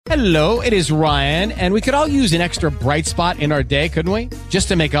Hello, it is Ryan, and we could all use an extra bright spot in our day, couldn't we? Just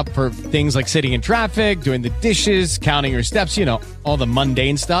to make up for things like sitting in traffic, doing the dishes, counting your steps, you know, all the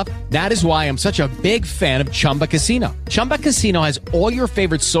mundane stuff. That is why I'm such a big fan of Chumba Casino. Chumba Casino has all your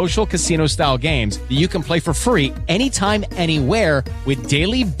favorite social casino-style games that you can play for free anytime, anywhere with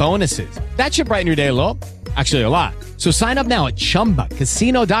daily bonuses. That should brighten your day a little. Actually, a lot. So sign up now at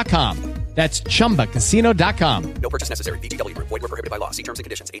ChumbaCasino.com. That's ChumbaCasino.com. No purchase necessary. VGW Group. Void where prohibited by law. See terms and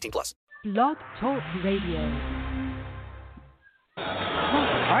conditions. 18+. Blog Talk Radio. All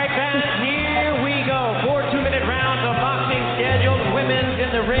right, fans, here we go. 4 2-minute rounds of boxing scheduled. Women's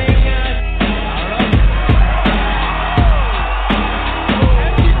in the ring.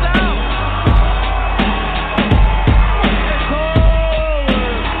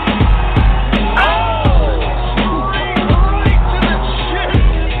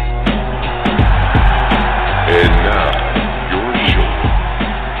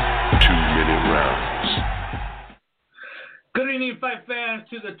 Good evening, fight fans,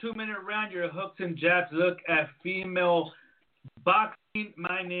 to the 2-minute round, your hooks and jabs look at female boxing.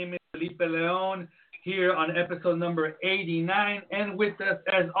 My name is Felipe Leon, here on episode number 89, and with us,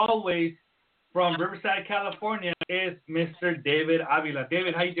 as always, from Riverside, California, is Mr. David Avila.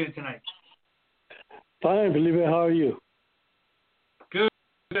 David, how you doing tonight? Fine, Felipe, how are you? Good,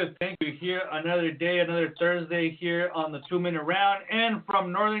 thank you. Here another day, another Thursday here on the 2-minute round, and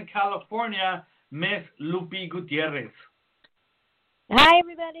from Northern California, Miss Lupi Gutierrez. Hi,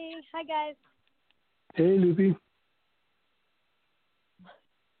 everybody. Hi, guys. Hey, Lupi.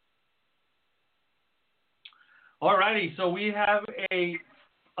 All righty, so we have a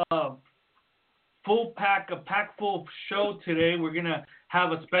pack full show today. We're going to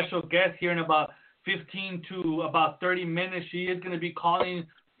have a special guest here in about 15 to about 30 minutes. She is going to be calling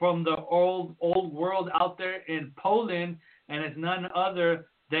from the old world out there in Poland, and it's none other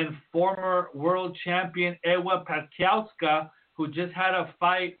than former world champion Ewa Patkowska, who just had a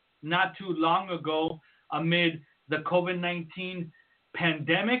fight not too long ago amid the COVID-19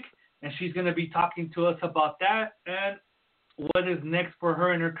 pandemic. And she's going to be talking to us about that and what is next for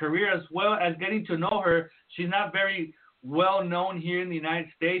her in her career, as well as getting to know her. She's not very well known here in the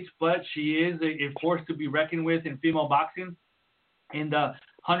United States, but she is a force to be reckoned with in female boxing in the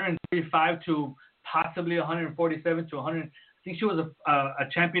 135 to possibly 147 to 100. I think she was a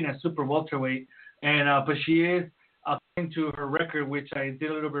champion at super welterweight. And but she is, according to her record, which I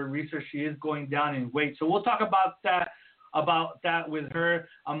did a little bit of research, she is going down in weight. So we'll talk about that with her,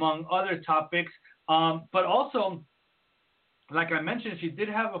 among other topics. But also, like I mentioned, she did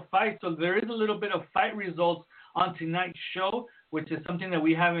have a fight, so there is a little bit of fight results on tonight's show, which is something that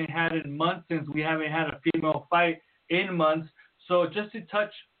we haven't had in months, since we haven't had a female fight in months. So just to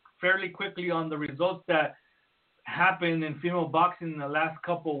touch fairly quickly on the results that happened in female boxing in the last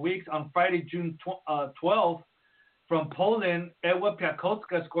couple of weeks. On Friday, June 12th, from Poland, Ewa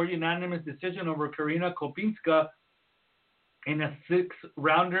Piakowska scored unanimous decision over Karina Kopinska in a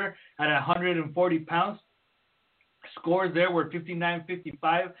 6-rounder at 140 pounds. Scores there were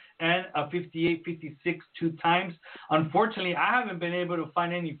 59-55 and a 58-56 two times. Unfortunately, I haven't been able to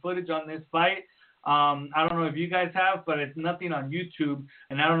find any footage on this fight. I don't know if you guys have, but it's nothing on YouTube,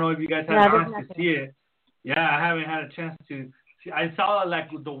 and I don't know if you guys had a chance to see it. Yeah, I haven't had a chance to. I saw like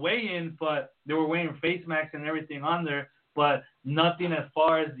the weigh-in, but they were wearing face masks and everything on there, but nothing as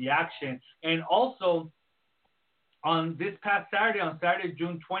far as the action. And also, on this past Saturday, on Saturday,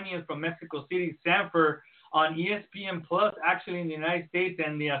 June 20th, from Mexico City, Sanford, on ESPN Plus, actually in the United States,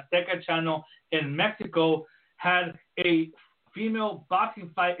 and the Azteca channel in Mexico, had a female boxing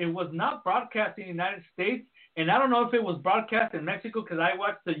fight. It was not broadcast in the United States, and I don't know if it was broadcast in Mexico because I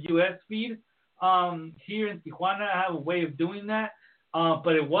watched the U.S. feed. Here in Tijuana, I have a way of doing that,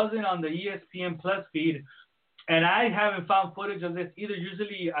 but it wasn't on the ESPN Plus feed, and I haven't found footage of this either.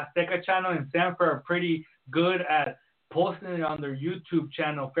 Usually, Azteca channel and Sanford are pretty good at posting it on their YouTube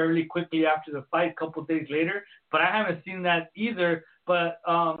channel fairly quickly after the fight, a couple days later, but I haven't seen that either. But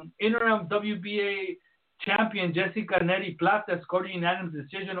interim WBA champion Jessica Neri Plata scored a unanimous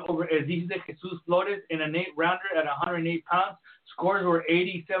decision over Edith de Jesus Flores in an 8-rounder at 108 pounds. Scores were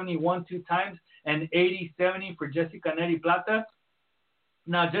 80-71 two times and 80-70 for Jessica Neri Plata.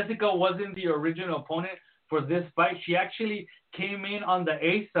 Now, Jessica wasn't the original opponent for this fight. She actually came in on the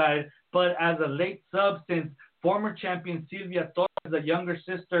A side, but as a late sub, since former champion Silvia Torres, the younger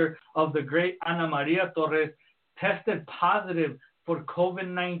sister of the great Ana Maria Torres, tested positive for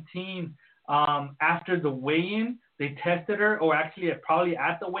COVID-19 after the weigh-in. They tested her, or actually probably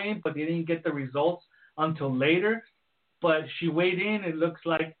at the weigh-in, but they didn't get the results until later. But she weighed in, it looks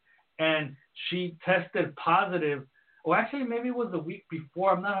like, and she tested positive or actually maybe it was the week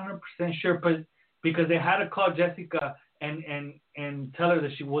before. I'm not 100% sure, but because they had to call Jessica and tell her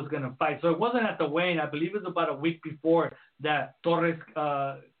that she was going to fight. So it wasn't at the weigh-in. I believe it was about a week before that Torres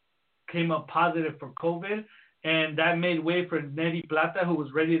came up positive for COVID, and that made way for Neri Plata, who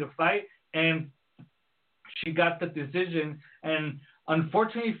was ready to fight, and she got the decision. And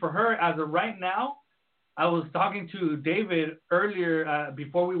unfortunately for her, as of right now, I was talking to David earlier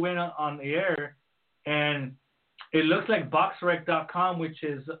before we went on the air, and it looks like BoxRec.com, which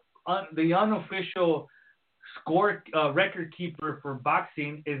is the unofficial score record keeper for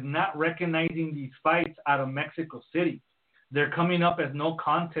boxing, is not recognizing these fights out of Mexico City. They're coming up as no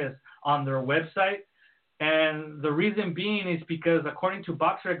contest on their website. And the reason being is because, according to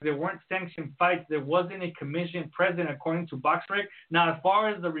BoxRec, there weren't sanctioned fights. There wasn't a commission present, according to BoxRec. Now, as far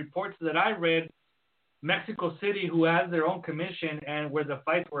as the reports that I read, Mexico City, who has their own commission and where the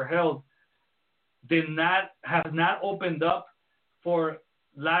fights were held, has not opened up for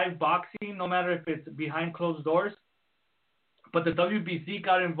live boxing, no matter if it's behind closed doors. But the WBC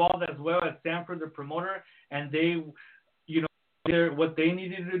got involved as well as Sanford, the promoter, and they, did what they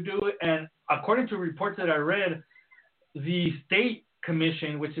needed to do. And according to reports that I read, the state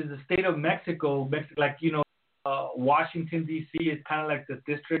commission, which is the state of Mexico, Washington, D.C. is kind of like the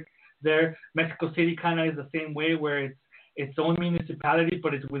district there. Mexico City kind of is the same way, where it's its own municipality,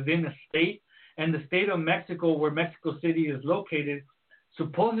 but it's within a state. And the state of Mexico, where Mexico City is located,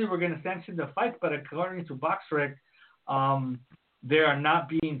 supposedly we're going to sanction the fights, but according to BoxRec, they are not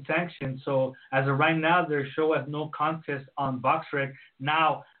being sanctioned. So as of right now, their show has no contest on BoxRec.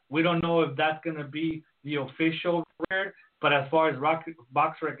 Now, we don't know if that's going to be the official record, but as far as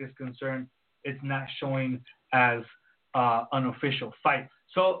BoxRec is concerned, it's not showing as an official fight.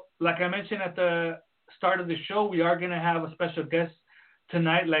 So like I mentioned at the start of the show, we are going to have a special guest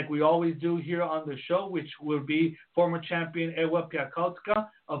tonight, like we always do here on the show, which will be former champion Ewa Piakowska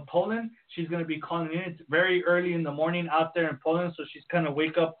of Poland. She's going to be calling in. It's very early in the morning out there in Poland, so she's going to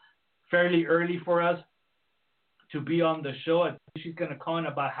wake up fairly early for us to be on the show. I think she's going to call in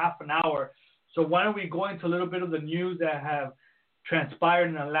about half an hour. So why don't we go into a little bit of the news that have transpired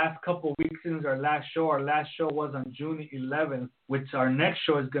in the last couple of weeks since our last show. Our last show was on June 11th, which our next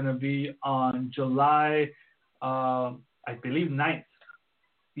show is going to be on July, I believe, 9th.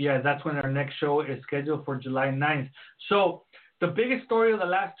 Yeah, that's when our next show is scheduled, for July 9th. So the biggest story of the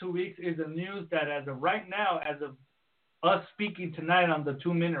last 2 weeks is the news that as of right now, as of us speaking tonight on the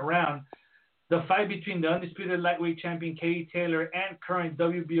 2-minute round, the fight between the undisputed lightweight champion Katie Taylor and current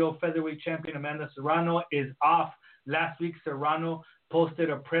WBO featherweight champion Amanda Serrano is off. Last week, Serrano posted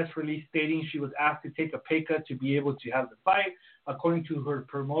a press release stating she was asked to take a pay cut to be able to have the fight. According to her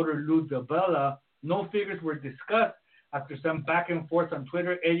promoter, Lou DiBella, no figures were discussed. After some back and forth on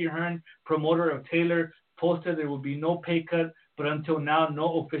Twitter, Eddie Hearn, promoter of Taylor, posted there will be no pay cut, but until now,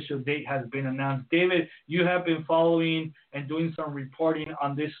 no official date has been announced. David, you have been following and doing some reporting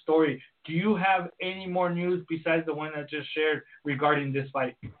on this story. Do you have any more news besides the one I just shared regarding this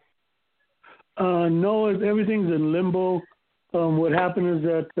fight? No, everything's in limbo. What happened is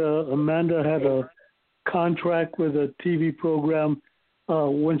that Amanda had a contract with a TV program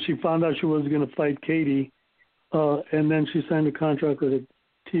when she found out she was going to fight Katie. And then she signed a contract with a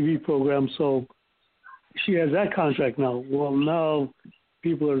TV program, so she has that contract now. Well, now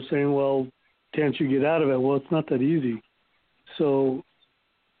people are saying, well, can't you get out of it? Well, it's not that easy. So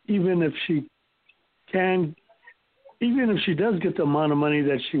even if she does get the amount of money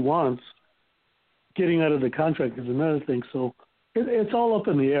that she wants, getting out of the contract is another thing. So it's all up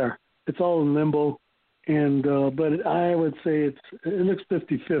in the air. It's all in limbo. And but I would say it looks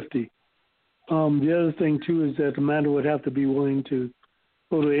 50-50. The other thing, too, is that Amanda would have to be willing to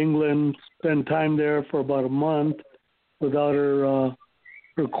go to England, spend time there for about a month without her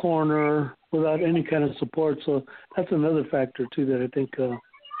corner, without any kind of support. So that's another factor, too, that I think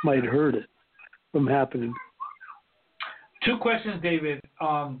might hurt it from happening. Two questions, David.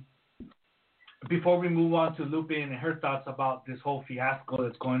 Before we move on to Lupe and her thoughts about this whole fiasco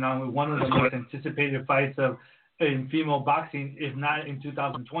that's going on with one of the most anticipated fights in female boxing, if not in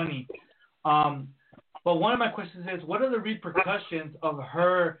 2020. But one of my questions is, what are the repercussions of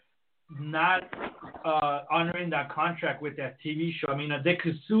her not honoring that contract with that TV show? I mean, they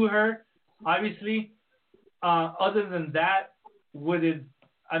could sue her, obviously. Other than that, would it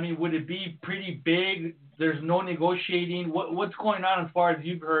be pretty big? There's no negotiating. What's going on as far as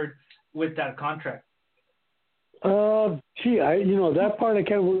you've heard with that contract? That part I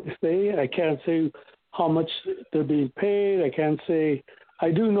can't really say. I can't say how much they're being paid. I can't say. I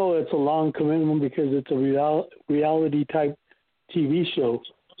do know it's a long commitment because it's a reality type TV show.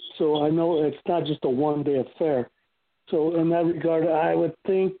 So I know it's not just a one-day affair. So in that regard, I would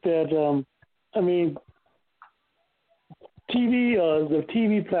think that the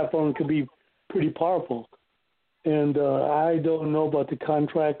TV platform could be pretty powerful, and I don't know about the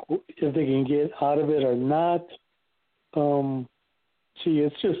contract if they can get out of it or not.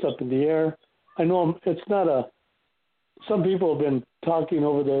 It's just up in the air. I know it's not a. Some people have been talking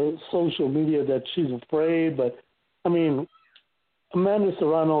over the social media that she's afraid, but I mean, Amanda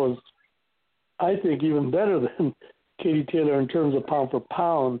Serrano is, I think, even better than Katie Taylor in terms of pound for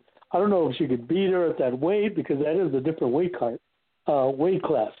pound. I don't know if she could beat her at that weight because that is a different weight class.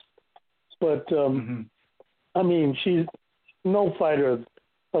 But I mean, she's no fighter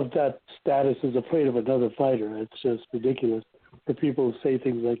of that status is afraid of another fighter. It's just ridiculous for people to say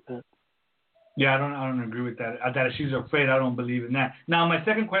things like that. Yeah, I don't agree with that. That she's afraid, I don't believe in that. Now, my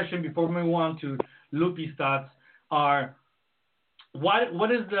second question before we move on to Lupi's thoughts are,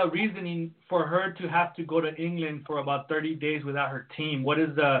 what is the reasoning for her to have to go to England for about 30 days without her team? What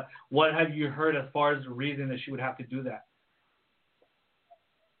have you heard as far as the reason that she would have to do that?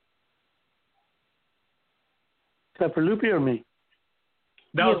 Is that for Lupi or me?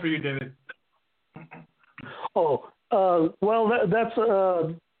 That was for you, David. Oh, well, that's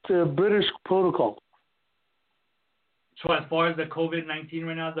the British protocol. So as far as the COVID-19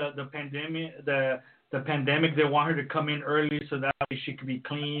 right now, the pandemic, they want her to come in early so that she could be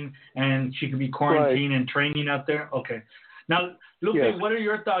clean and she could be quarantined and training out there. Okay. Now, Lupi, what are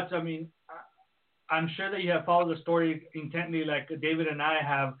your thoughts? I mean, I'm sure that you have followed the story intently like David and I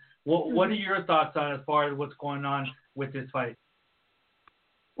have. What are your thoughts on as far as what's going on with this fight?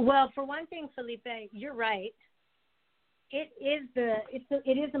 Well, for one thing, Felipe, you're right. It is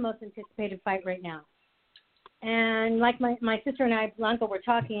the most anticipated fight right now. And like my sister and I, Blanca, were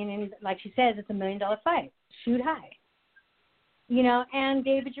talking, and like she says, it's $1 million fight. Shoot high. You know, and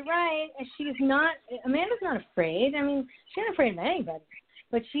David, you're right. Amanda's not afraid. I mean, she's not afraid of anybody.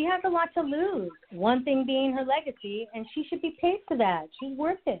 But she has a lot to lose. One thing being her legacy, and she should be paid for that. She's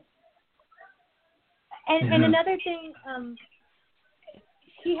worth it. And another thing,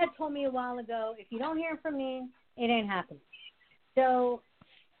 she had told me a while ago, if you don't hear from me, it ain't happening. So,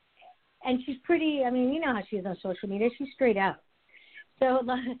 and she's pretty, I mean, you know how she is on social media. She's straight out. So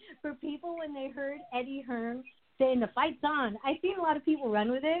for people, when they heard Eddie Hearn saying the fight's on, I've seen a lot of people run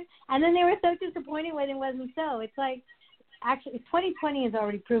with it, and then they were so disappointed when it wasn't so. It's like, actually, 2020 has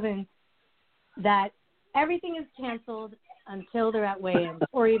already proven that everything is canceled until they're at weigh-in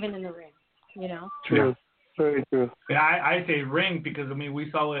or even in the ring, you know? True. Very true. Yeah, I say ring because, I mean, we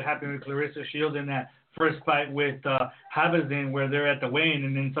saw what happened with Clarissa Shields in that first fight with Habazin where they're at the weigh-in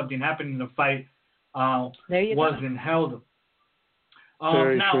and then something happened in the fight wasn't held.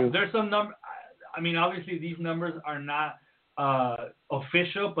 Now, true. There's some number. I mean, obviously these numbers are not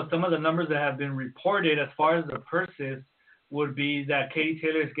official, but some of the numbers that have been reported as far as the purses would be that Katie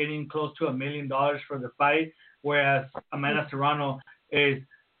Taylor is getting close to $1 million for the fight, whereas Amanda Serrano is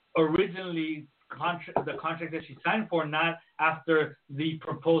originally the contract that she signed for, not after the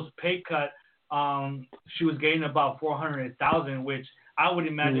proposed pay cut. She was getting about $400,000, which I would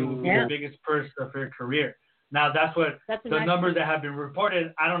imagine would be the biggest purse of her career. Now, that's the numbers that have been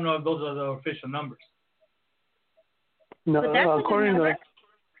reported. I don't know if those are the official numbers. No, according to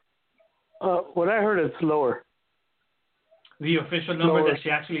what I heard, it's lower. The official number that she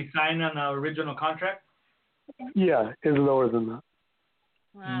actually signed on the original contract? Yeah, it's lower than that.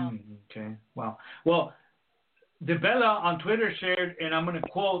 Wow. Okay. Wow. Well, DeBella on Twitter shared, and I'm going to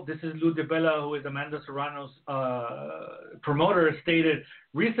quote, this is Lou DeBella, who is Amanda Serrano's promoter, stated,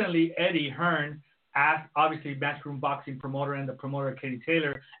 recently Eddie Hearn asked, obviously Matchroom Boxing promoter and the promoter Katie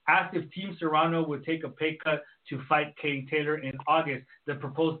Taylor, asked if Team Serrano would take a pay cut to fight Katie Taylor in August. The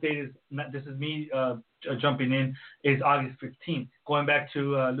proposed date is, this is me jumping in, is August 15th. Going back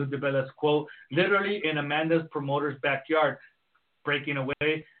to Lou DeBella's quote, literally in Amanda's promoter's backyard, breaking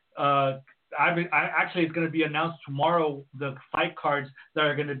away. Actually, it's going to be announced tomorrow, the fight cards that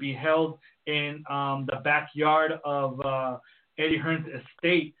are going to be held in the backyard of Eddie Hearn's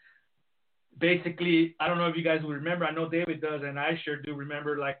estate. Basically, I don't know if you guys will remember. I know David does, and I sure do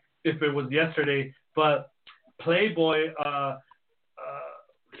remember, like if it was yesterday. But Playboy,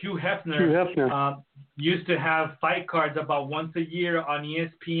 Hugh Hefner. Used to have fight cards about once a year on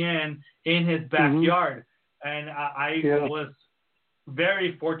ESPN in his backyard, and I was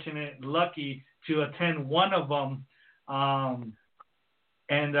very fortunate, lucky to attend one of them.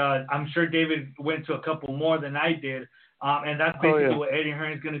 And I'm sure David went to a couple more than I did. And that's basically what Eddie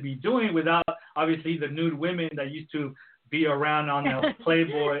Hearn is going to be doing without, obviously, the nude women that used to be around on the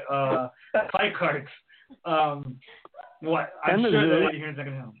Playboy fight cards. I'm sure that Eddie Hearn's not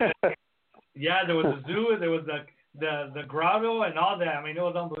going to help. Yeah, there was a zoo. There was the grotto and all that. I mean, it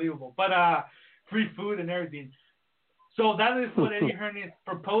was unbelievable. But free food and everything. So that is what Eddie Hearn is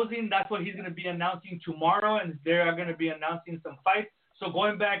proposing. That's what he's going to be announcing tomorrow, and they are going to be announcing some fights. So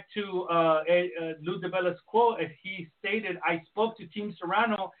going back to Lou DiBella's quote, as he stated, I spoke to Team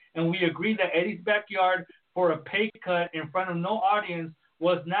Serrano, and we agreed that Eddie's backyard for a pay cut in front of no audience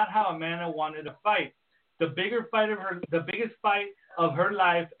was not how Amanda wanted to fight. The biggest fight of her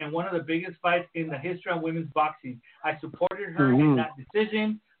life, and one of the biggest fights in the history of women's boxing. I supported her in that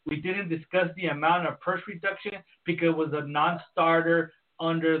decision. We didn't discuss the amount of purse reduction because it was a non-starter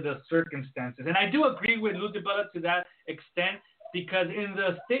under the circumstances. And I do agree with Lou DiBella to that extent, because in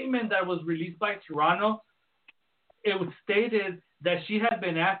the statement that was released by Serrano, it was stated that she had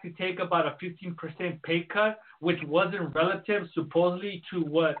been asked to take about a 15% pay cut, which wasn't relative supposedly to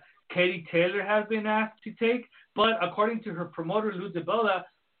what Katie Taylor has been asked to take. But according to her promoter, Lou DiBella,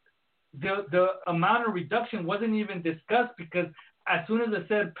 the amount of reduction wasn't even discussed, because as soon as it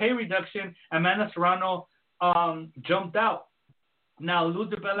said pay reduction, Amanda Serrano jumped out. Now, Lou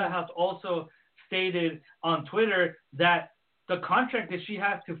DiBella has also stated on Twitter that the contract that she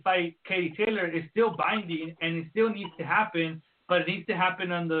has to fight Katie Taylor is still binding, and it still needs to happen, but it needs to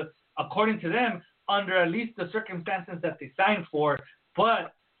happen according to them, under at least the circumstances that they signed for.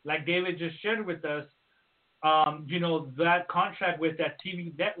 But like David just shared with us, that contract with that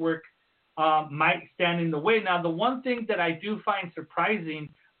TV network might stand in the way. Now, the one thing that I do find surprising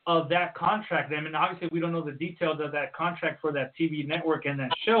of that contract, I mean, obviously we don't know the details of that contract for that TV network and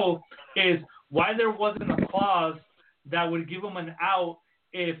that show, is why there wasn't a clause that would give them an out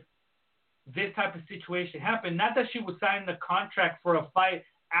if this type of situation happened. Not that she would sign the contract for a fight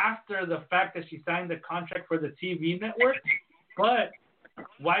after the fact that she signed the contract for the TV network, but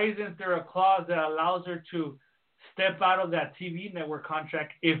why isn't there a clause that allows her to step out of that TV network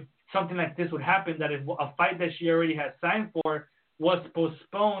contract if something like this would happen, that if a fight that she already had signed for was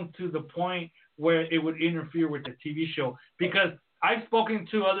postponed to the point where it would interfere with the TV show? Because I've spoken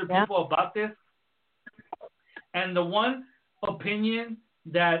to other people about this, and the one opinion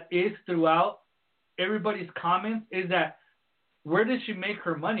that is throughout everybody's comments is that, where does she make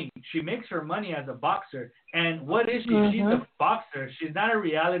her money? She makes her money as a boxer. And what is she? She's a boxer. She's not a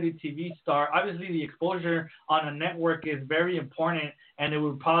reality TV star. Obviously, the exposure on a network is very important, and it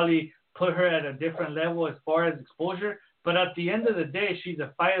would probably put her at a different level as far as exposure. But at the end of the day, she's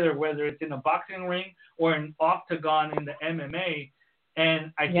a fighter, whether it's in a boxing ring or an octagon in the MMA.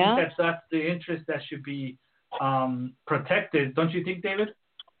 And I think that's the interest that should be protected. Don't you think, David?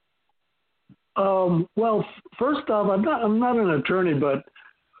 Well, first off, I'm not an attorney, but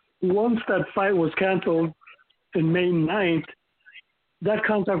once that fight was canceled in May 9th, that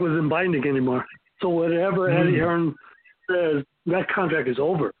contract wasn't binding anymore. So whatever Eddie Hearn says, that contract is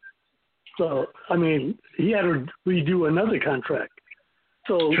over. So, I mean, he had to redo another contract.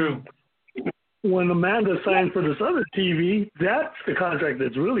 So True. When Amanda signed for this other TV, that's the contract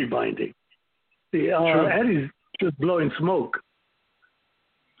that's really binding. Eddie's just blowing smoke.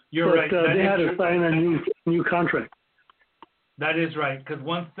 You're right. They had to sign a new contract. That is right, because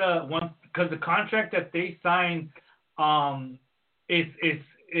because the contract that they signed is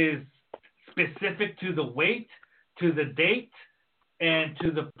specific to the weight, to the date, and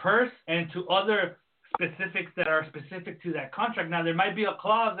to the purse, and to other specifics that are specific to that contract. Now, there might be a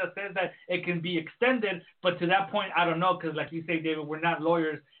clause that says that it can be extended, but to that point, I don't know, because like you say, David, we're not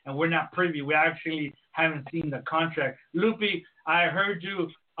lawyers and we're not privy. We actually haven't seen the contract. Lupi, I heard you,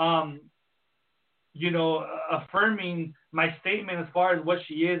 affirming my statement as far as what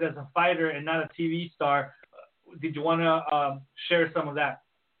she is as a fighter and not a TV star. Did you want to share some of that?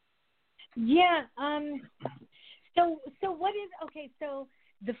 Yeah. So what is okay? So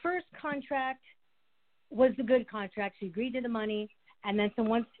the first contract was the good contract. She agreed to the money, and then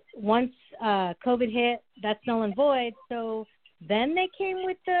once COVID hit, that's null and void. So then they came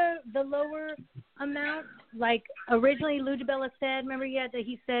with the lower amount. Like originally, Lou DiBella said, remember,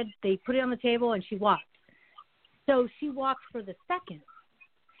 he said they put it on the table and she walked. So she walked for the second,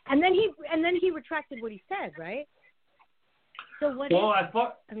 and then he retracted what he said, right? So what? As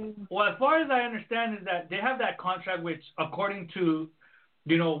far as I understand, is that they have that contract, which according to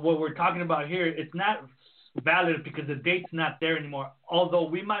what we're talking about here, it's not valid because the date's not there anymore. Although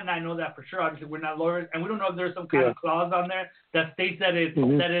we might not know that for sure. Obviously, we're not lawyers, and we don't know if there's some kind of clause on there that states that it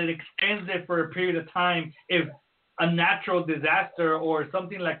extends it for a period of time if a natural disaster or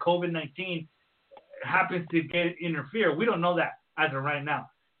something like COVID-19 happens to interfere. We don't know that as of right now.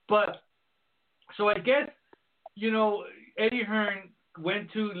 But so I guess Eddie Hearn went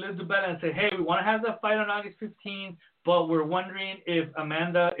to Liz DiBella and said, hey, we want to have the fight on August 15th, but we're wondering if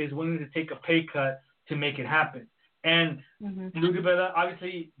Amanda is willing to take a pay cut to make it happen. And Luke Bella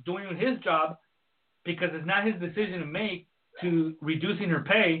obviously doing his job because it's not his decision to make to reducing her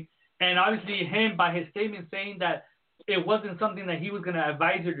pay. And obviously him by his statement saying that it wasn't something that he was going to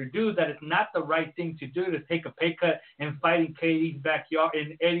advise her to do, that it's not the right thing to do to take a pay cut and fight in Katie's backyard,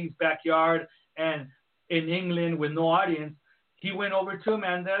 in Eddie's backyard, and in England with no audience. He went over to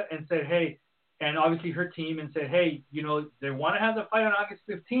Amanda and said, hey, and obviously her team, and said, hey, you know, they want to have the fight on August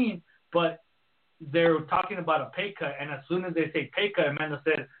 15th, but they're talking about a pay cut. And as soon as they say pay cut, Amanda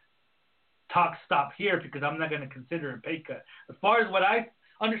said, talk stop here because I'm not going to consider a pay cut. As far as what I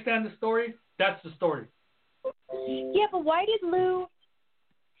understand the story, that's the story. Yeah, but why did Lou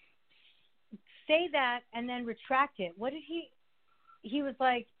say that and then retract it? What did he was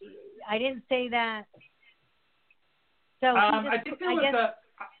like, I didn't say that. So I think there was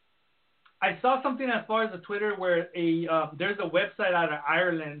I saw something as far as the Twitter where there's a website out of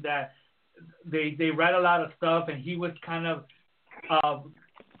Ireland that they write a lot of stuff, and he was kind of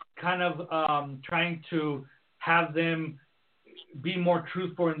trying to have them be more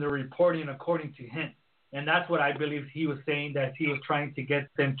truthful in the reporting according to him. And that's what I believe he was saying, that he was trying to get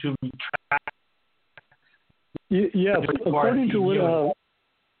them to retract. Yeah, but according to what,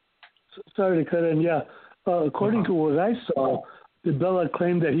 sorry to cut in, according to what I saw, Bella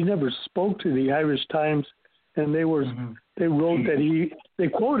claimed that he never spoke to the Irish Times, and they wrote that they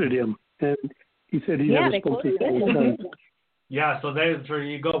quoted him, and he said he never spoke to the Irish Times. Yeah, so there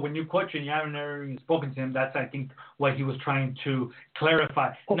you go. When you quote him, you haven't ever even spoken to him. That's, I think, what he was trying to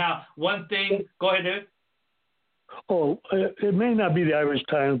clarify. Now, one thing, go ahead, David. Oh, it may not be the Irish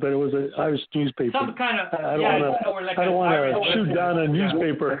Times, but it was an Irish newspaper. Some kind of, I don't want to shoot down a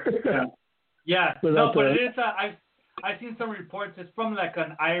newspaper. Yeah, no, but it is. I've seen some reports. It's from like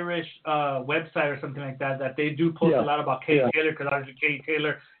an Irish website or something like that they do post a lot about Katie Taylor, because obviously Katie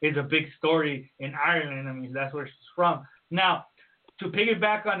Taylor is a big story in Ireland. I mean, that's where she's from. Now, to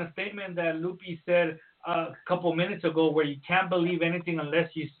piggyback on a statement that Lupi said a couple minutes ago, where you can't believe anything unless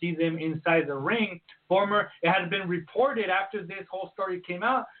you see them inside the ring. It had been reported after this whole story came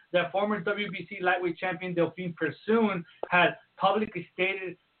out that former WBC lightweight champion Delphine Persoon had publicly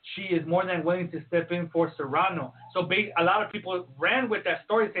stated she is more than willing to step in for Serrano. So a lot of people ran with that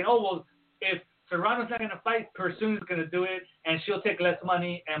story saying, oh, well, if Serrano's not going to fight, Persoon is going to do it, and she'll take less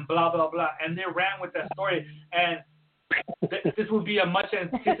money, and blah, blah, blah. And they ran with that story. And this would be a much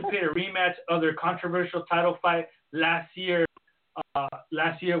anticipated rematch of their controversial title fight last year, where a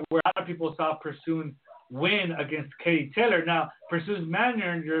lot of people saw Persoon win against Katie Taylor. Now, Persoon's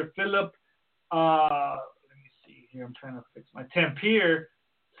manager, Philip, let me see here, I'm trying to fix my Tempier,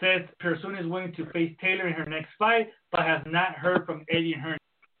 says Persoon is willing to face Taylor in her next fight, but has not heard from Eddie and her.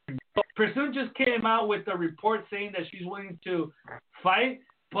 Persoon just came out with a report saying that she's willing to fight,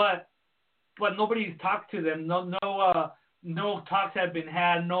 but nobody's talked to them. No talks have been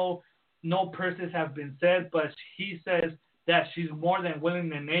had. No purses have been said. But he says that she's more than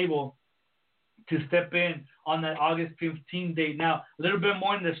willing and able to step in on that August 15th date. Now, a little bit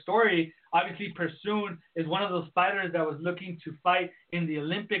more in the story. Obviously, Persoon is one of those fighters that was looking to fight in the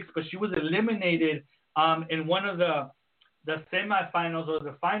Olympics, but she was eliminated in one of the semifinals or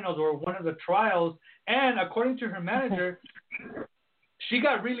the finals or one of the trials. And according to her manager, she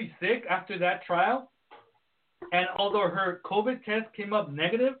got really sick after that trial. And although her COVID test came up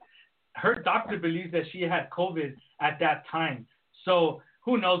negative, her doctor believes that she had COVID at that time. So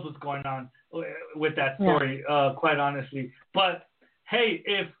who knows what's going on with that story, quite honestly. But hey,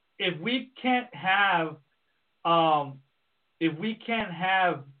 if we can't have Taylor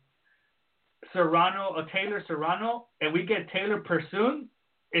Serrano, and we get Taylor Persoon,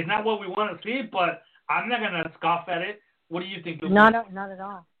 it's not what we want to see, but I'm not going to scoff at it. What do you think, Lupi? Not at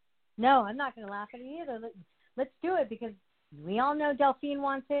all. No, I'm not going to laugh at it either. Let's do it, because we all know Delphine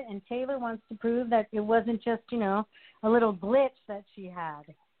wants it, and Taylor wants to prove that it wasn't just, a little glitch that she had.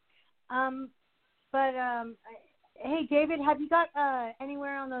 Hey, David, have you got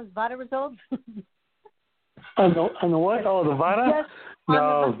anywhere on those VADA results? On the what? Oh, the VADA?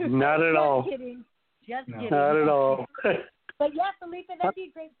 No, not at all. Just kidding. Not at all. But yeah, Felipe, that'd be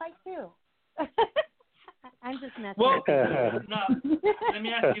a great fight too. I'm just messing. Well, no, let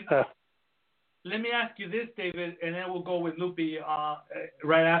me ask you this, David, and then we'll go with Lupi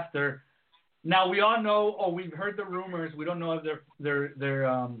right after. Now, we all know, or we've heard the rumors. We don't know if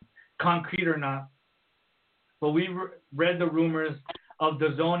they're concrete or not. But we read the rumors of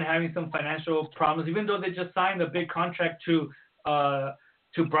DAZN having some financial problems, even though they just signed a big contract to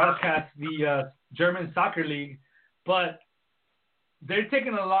broadcast the German soccer league. But they're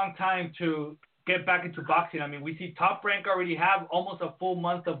taking a long time to get back into boxing. I mean, we see Top Rank already have almost a full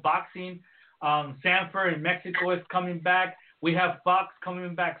month of boxing. Sanford in Mexico is coming back. We have Fox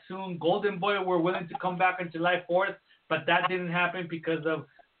coming back soon. Golden Boy were willing to come back on July 4th, but that didn't happen because of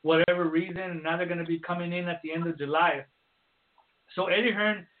whatever reason, and now they're going to be coming in at the end of July. So Eddie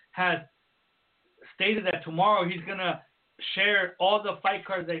Hearn has stated that tomorrow he's going to share all the fight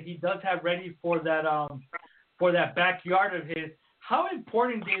cards that he does have ready for that backyard of his. How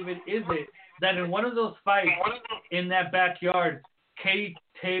important, David, is it that in one of those fights in that backyard, Katie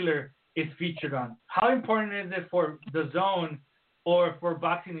Taylor is featured on? How important is it for the zone or for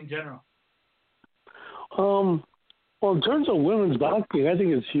boxing in general? Well, in terms of women's boxing, I think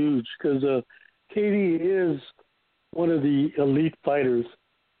it's huge because Katie is one of the elite fighters,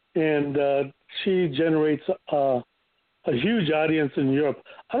 and she generates a huge audience in Europe.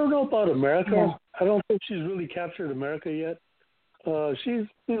 I don't know about America. Yeah. I don't think she's really captured America yet. She's,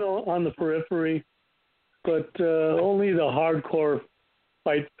 on the periphery, but only the hardcore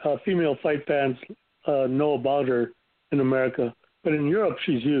female fight fans know about her in America. But in Europe,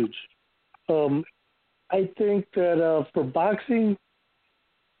 she's huge. I think that for boxing,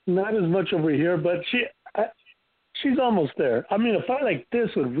 not as much over here, but she's almost there. I mean, a fight like this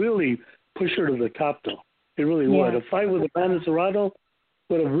would really push her to the top, though. It really would. A fight with Amanda Serrano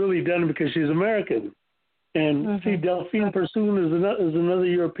would have really done it because she's American. And see, Delphine Persoon is another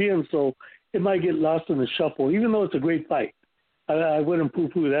European, so it might get lost in the shuffle, even though it's a great fight. I wouldn't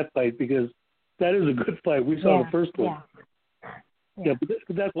poo-poo that fight because that is a good fight. We saw the first one. Yeah,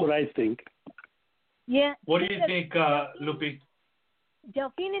 but that's what I think. Yeah. What do you think, Lupi?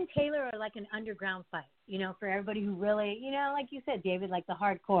 Delphine and Taylor are like an underground fight, for everybody who really, like you said, David, like the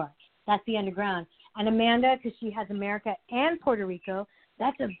hardcore. That's the underground. And Amanda, because she has America and Puerto Rico,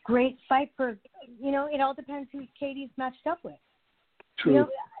 that's a great fight for, it all depends who Katie's matched up with. True.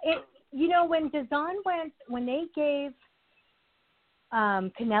 When DAZN when they gave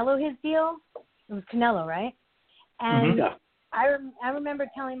Canelo his deal, it was Canelo, right? And I remember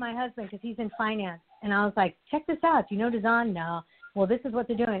telling my husband, because he's in finance, and I was like, check this out. Do you know DAZN? No. Well, this is what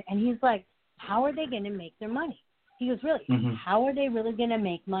they're doing. And he's like, how are they going to make their money? He goes, really? How are they really going to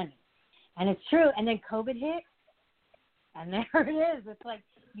make money? And it's true. And then COVID hit, and there it is. It's like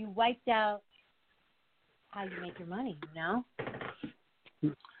you wiped out how you make your money,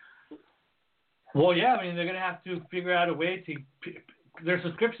 Well, yeah. I mean, they're going to have to figure out a way to – their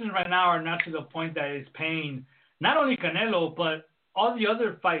subscriptions right now are not to the point that it's paying not only Canelo, but all the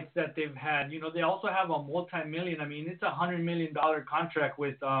other fights that they've had. They also have a multi-million. I mean, it's $100 million contract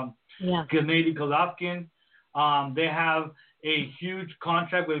with Gennady Golovkin. They have a huge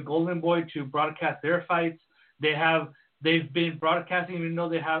contract with Golden Boy to broadcast their fights. They've been broadcasting, even though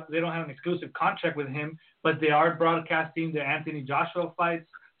they don't have an exclusive contract with him, but they are broadcasting the Anthony Joshua fights.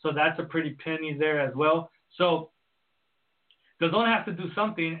 So that's a pretty penny there as well. So they don't have to do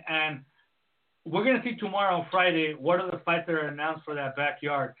something, and we're going to see tomorrow on Friday what are the fights that are announced for that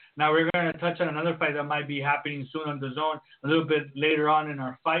backyard. Now we're going to touch on another fight that might be happening soon on DAZN a little bit later on in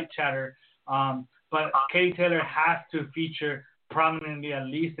our fight chatter. But Katie Taylor has to feature prominently at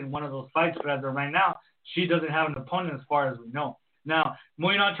least in one of those fights. But as of right now, she doesn't have an opponent as far as we know. Now,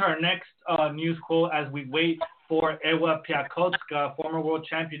 moving on to our next news quote as we wait for Ewa Piakowska, former world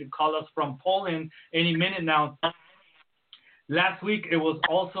champion, to call us from Poland any minute now. Last week, it was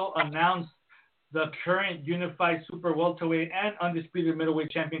also announced the current unified super welterweight and undisputed middleweight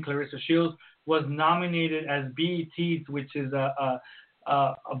champion Claressa Shields was nominated as BET's, which is a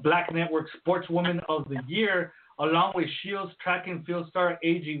Black Network Sportswoman of the Year, along with Shields track and field star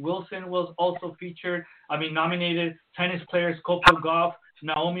A.G. Wilson was also nominated. Tennis players Coco Gauff,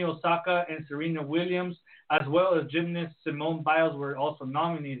 Naomi Osaka, and Serena Williams, as well as gymnast Simone Biles were also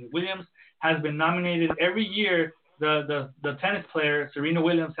nominated. Williams has been nominated every year. The tennis player, Serena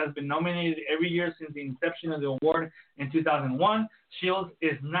Williams, has been nominated every year since the inception of the award in 2001. Shields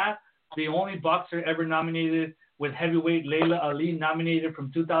is not the only boxer ever nominated, with heavyweight Layla Ali nominated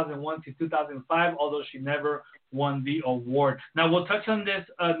from 2001 to 2005, although she never won the award. Now, we'll touch on this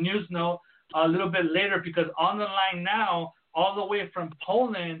news note a little bit later, because on the line now, all the way from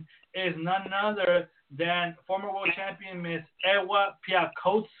Poland, is none other than former world champion Miss Ewa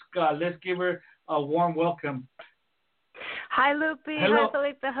Piakowska. Let's give her a warm welcome. Hi, Lupi. Hello. Hi,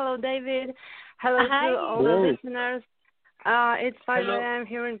 Felipe. Hello, David. Hello Hi. to all the listeners. It's 5 a.m.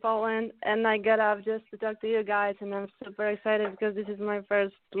 here in Poland, and I got up just to talk to you guys, and I'm super excited because this is my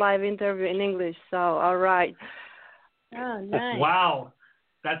first live interview in English, so all right. Oh, nice. Wow.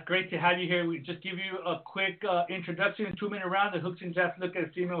 That's great to have you here. We just give you a quick introduction, a 2-minute round, the Hooks and Jabs look at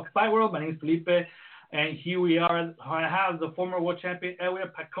the female fight world. My name is Felipe, and here we are. I have the former world champion, Ewa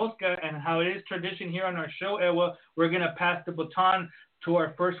Piakowska, and how it is tradition here on our show, Ewa, we're going to pass the baton to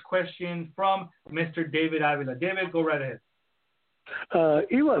our first question from Mr. David Avila. David, go right ahead.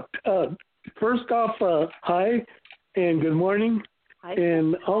 Eva, first off, hi and good morning. Hi.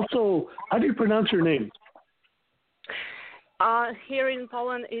 And also, how do you pronounce your name? Here in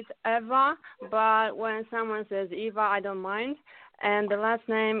Poland, it's Eva, but when someone says Eva, I don't mind. And the last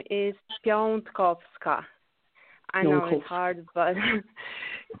name is Piątkowska. I know it's hard, but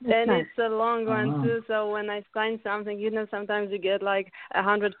then it's a long one too. So when I sign something, sometimes you get like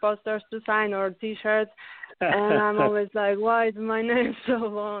 100 posters to sign or T-shirts, and I'm always like, why is my name so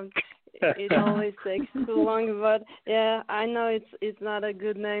long? It always takes too long. But yeah, I know it's not a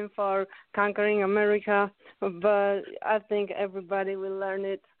good name for conquering America, but I think everybody will learn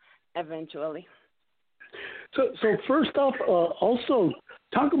it eventually. So first off, also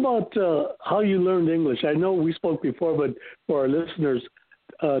talk about how you learned English. I know we spoke before, but for our listeners,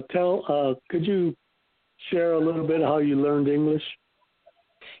 could you share a little bit how you learned English?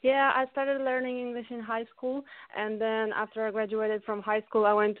 Yeah, I started learning English in high school, and then after I graduated from high school,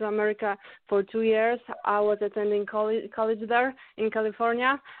 I went to America for 2 years. I was attending college there in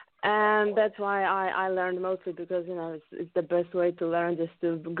California, and that's why I learned mostly because, it's the best way to learn, just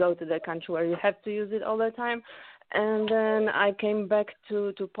to go to the country where you have to use it all the time. And then I came back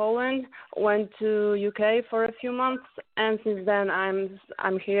to Poland, went to UK for a few months, and since then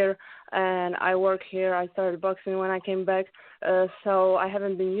I'm here and I work here. I started boxing when I came back, so I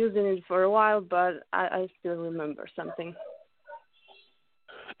haven't been using it for a while, but I still remember something.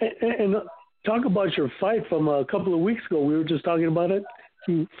 And talk about your fight from a couple of weeks ago. We were just talking about it.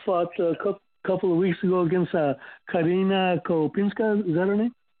 You fought a couple of weeks ago against Karina Kopinska. Is that her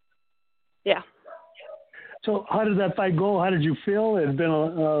name? Yeah. So how did that fight go? How did you feel? It had been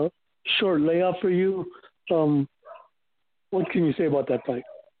a short layoff for you. What can you say about that fight?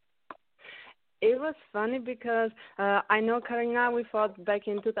 It was funny because I know Karina. We fought back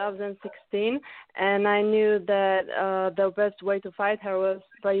in 2016, and I knew that the best way to fight her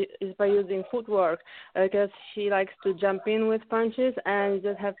is by using footwork, because she likes to jump in with punches, and you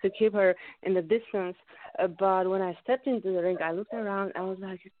just have to keep her in the distance. But when I stepped into the ring, I looked around, and I was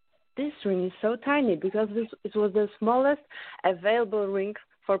like, this ring is so tiny, because it was the smallest available ring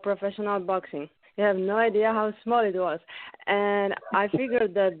for professional boxing. You have no idea how small it was. And I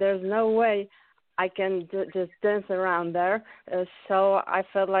figured that there's no way I can just dance around there. So I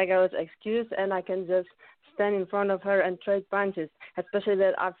felt like I was excused and I can just stand in front of her and trade punches, especially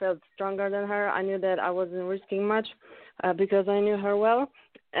that I felt stronger than her. I knew that I wasn't risking much because I knew her well.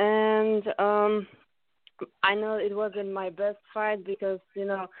 And I know it wasn't my best fight because,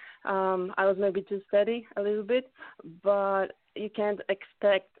 I was maybe too steady a little bit, but you can't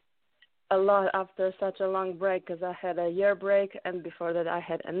expect a lot after such a long break, because I had a year break, and before that I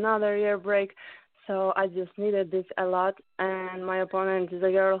had another year break. So I just needed this a lot. And my opponent is a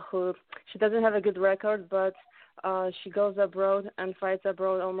girl who, she doesn't have a good record, but she goes abroad and fights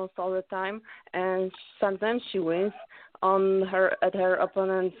abroad almost all the time. And sometimes she wins at her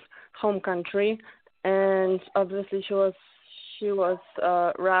opponent's home country. And obviously she was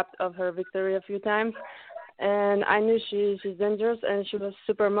robbed of her victory a few times. And I knew she's dangerous, and she was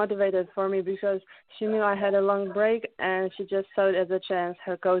super motivated for me because she knew I had a long break, and she just saw it as a chance.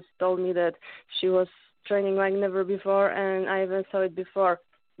 Her coach told me that she was training like never before, and I even saw it before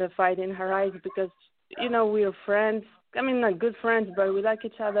the fight in her eyes because, we're friends. I mean, not good friends, but we like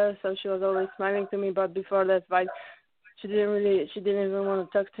each other, so she was always smiling to me. But before that fight, she didn't even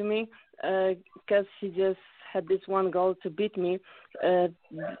want to talk to me because she just had this one goal to beat me.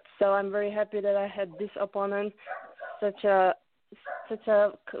 So I'm very happy that I had this opponent, such a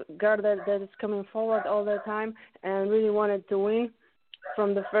girl that is coming forward all the time and really wanted to win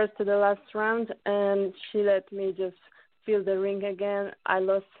from the first to the last round. And she let me just feel the ring again. I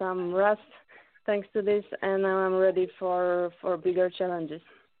lost some rust thanks to this, and now I'm ready for bigger challenges.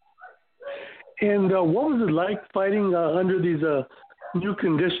 And what was it like fighting under these new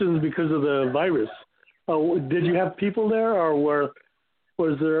conditions because of the virus? Did you have people there, or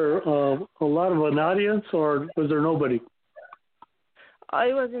was there a lot of an audience, or was there nobody?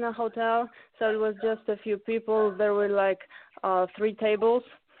 I was in a hotel, so it was just a few people. There were like 3 tables,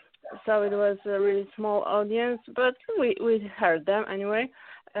 so it was a really small audience, but we heard them anyway.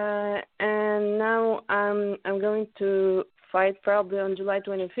 And now I'm going to fight probably on July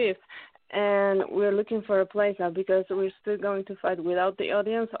 25th. And we're looking for a place now because we're still going to fight without the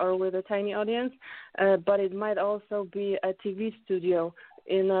audience or with a tiny audience, but it might also be a TV studio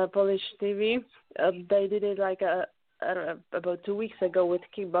in Polish TV. They did it like about 2 weeks ago with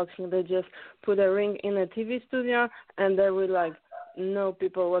kickboxing. They just put a ring in a TV studio, and there were like no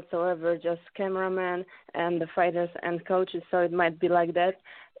people whatsoever, just cameramen and the fighters and coaches. So it might be like that.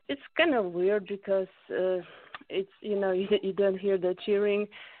 It's kind of weird because it's you don't hear the cheering,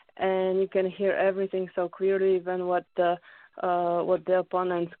 and you can hear everything so clearly, even what the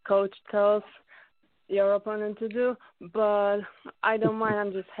opponent's coach tells your opponent to do. But I don't mind.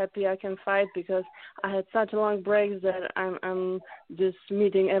 I'm just happy I can fight because I had such long breaks that I'm just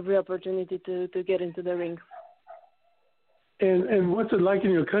meeting every opportunity to get into the ring. And what's it like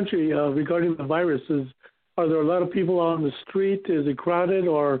in your country regarding the viruses? Are there a lot of people on the street? Is it crowded,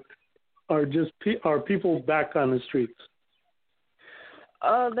 or are people back on the streets?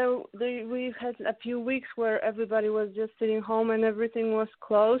 We've had a few weeks where everybody was just sitting home and everything was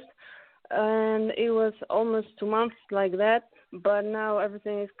closed, and it was almost 2 months like that. But now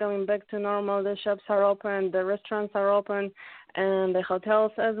everything is coming back to normal. The shops are open, the restaurants are open, and the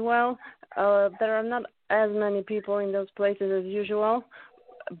hotels as well. There are not as many people in those places as usual,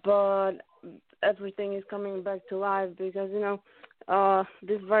 but everything is coming back to life because,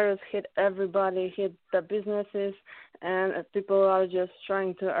 this virus hit everybody, hit the businesses, and people are just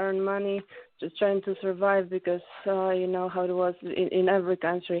trying to earn money, just trying to survive because you know how it was in every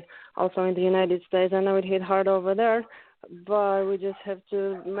country, also in the United States. I know it hit hard over there, but we just have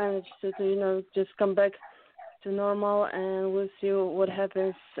to manage to just come back to normal, and we'll see what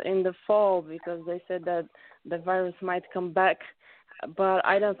happens in the fall because they said that the virus might come back, but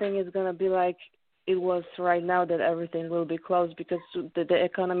I don't think it's going to be like it was right now that everything will be closed because the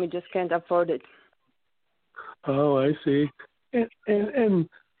economy just can't afford it. Oh, I see. And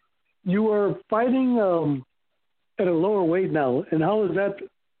you are fighting at a lower weight now, and how is that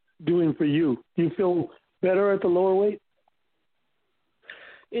doing for you? Do you feel better at the lower weight?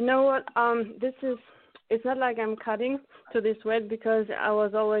 You know what? It's not like I'm cutting to this weight because I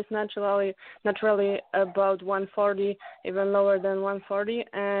was always naturally about 140, even lower than 140.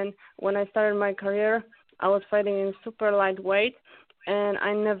 And when I started my career, I was fighting in super lightweight, and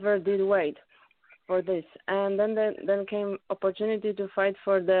I never did weight for this. And then came opportunity to fight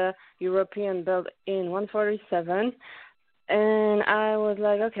for the European belt in 147. And I was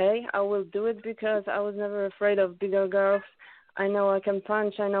like, okay, I will do it because I was never afraid of bigger girls. I know I can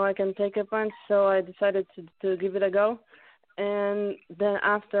punch. I know I can take a punch. So I decided to give it a go. And then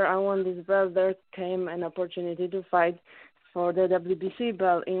after I won this belt, there came an opportunity to fight for the WBC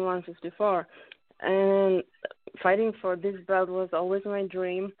belt in 154. And fighting for this belt was always my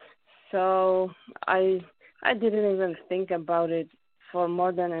dream. So I didn't even think about it for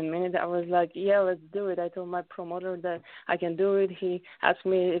more than a minute. I was like, yeah, let's do it. I told my promoter that I can do it. He asked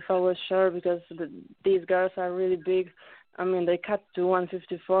me if I was sure because these girls are really big. I mean, they cut to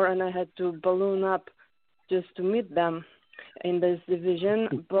 154, and I had to balloon up just to meet them in this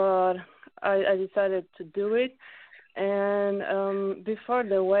division. But I decided to do it. And before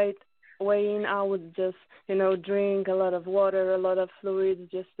the weigh-in, I would just, drink a lot of water, a lot of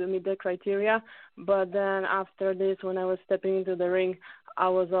fluids just to meet the criteria. But then after this, when I was stepping into the ring, I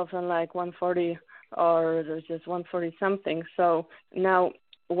was often like 140 or just 140 something. So now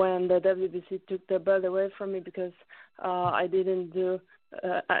when the WBC took the belt away from me because I didn't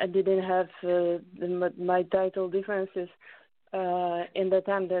have my title differences in the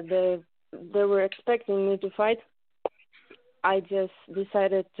time that they were expecting me to fight, I just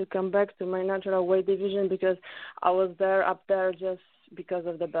decided to come back to my natural weight division because I was up there just because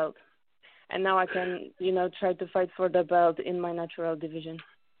of the belt. And now I can, try to fight for the belt in my natural division.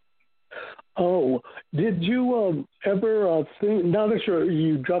 Oh, did you ever think, now that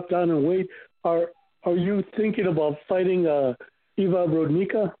you dropped down in weight, are you thinking about fighting Eva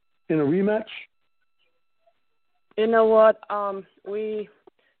Brodnicka in a rematch? You know what? We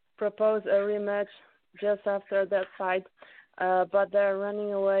proposed a rematch just after that fight, but they're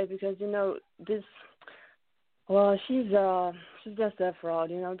running away because this. Well, she's just a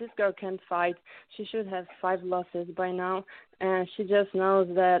fraud. This girl can't fight. She should have 5 losses by now, and she just knows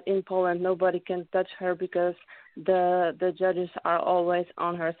that in Poland nobody can touch her because the judges are always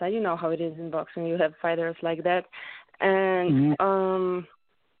on her side. You know how it is in boxing. You have fighters like that, and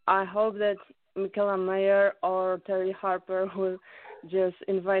I hope that Michaela Mayer or Terry Harper will just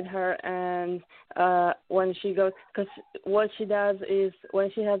invite her, and when she goes, because what she does is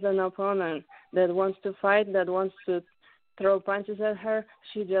when she has an opponent that wants to fight, that wants to throw punches at her,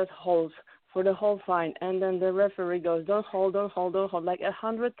 she just holds for the whole fight, and then the referee goes, don't hold, like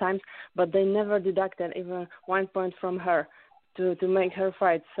 100 times, but they never deducted even 1 point from her to make her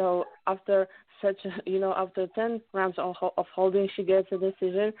fight. So after after 10 rounds of holding, she gets a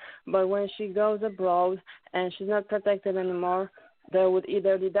decision, but when she goes abroad and she's not protected anymore, they would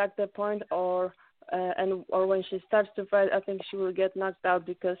either deduct the point or and or when she starts to fight, I think she will get knocked out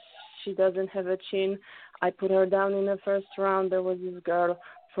because she doesn't have a chin. I put her down in the first round. There was this girl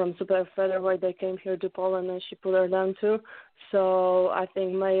from super featherweight that came here to Poland, and she put her down too. So I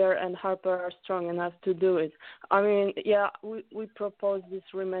think Mayer and Harper are strong enough to do it. I mean, yeah, we proposed this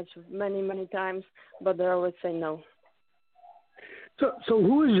rematch many times, but they always say no. So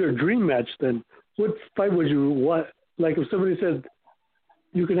who is your dream match then? What fight would you want? Like if somebody said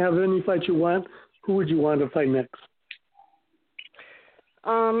you can have any fight you want, who would you want to fight next?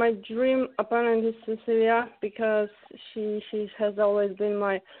 My dream opponent is Cecilia because she has always been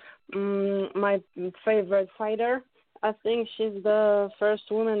my favorite fighter. I think she's the first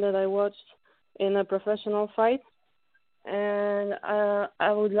woman that I watched in a professional fight, and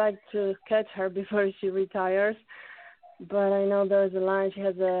I would like to catch her before she retires. But I know there's a line. She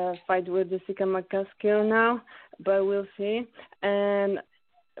has a fight with Jessica McCaskill now, but we'll see. And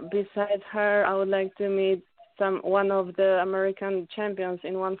besides her, I would like to meet one of the American champions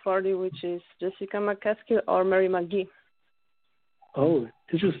in 140, which is Jessica McCaskill or Mary McGee. Oh,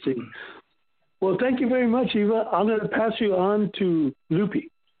 interesting. Well, thank you very much, Eva. I'm going to pass you on to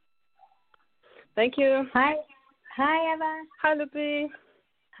Lupi. Thank you. Hi, Eva. Hi, Lupi.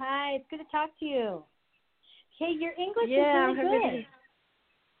 Hi, it's good to talk to you. Hey, your English is I'm really good.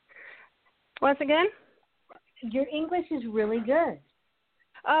 Once again? Your English is really good.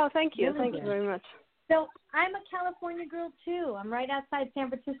 Oh, thank you. Really thank good. you very much. So I'm a California girl, too. I'm right outside San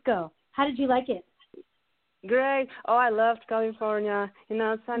Francisco. How did you like it? Great. Oh, I loved California.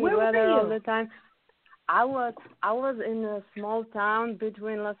 Sunny Where weather were you? all the time. I was in a small town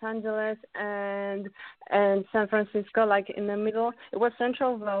between Los Angeles and San Francisco, like in the middle. It was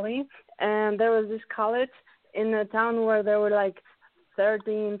Central Valley, and there was this college in a town where there were like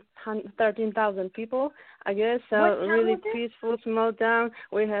 13,000 people, I guess. So really peaceful, small town.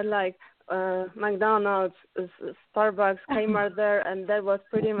 We had like McDonald's, Starbucks, Kmart there, and that was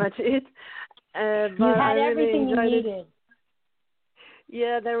pretty much it. But you had I really everything you enjoyed needed. it.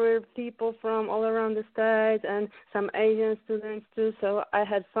 Yeah, there were people from all around the state and some Asian students too, so I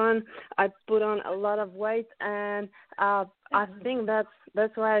had fun. I put on a lot of weight, and I think that's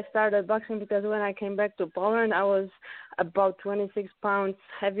why I started boxing, because when I came back to Poland, I was about 26 pounds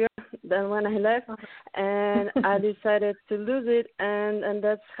heavier than when I left, and I decided to lose it, and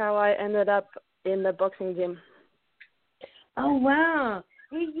that's how I ended up in the boxing gym. Oh, wow.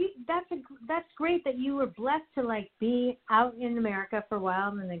 That's great that you were blessed to like be out in America for a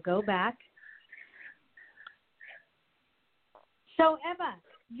while and then go back. So Eva,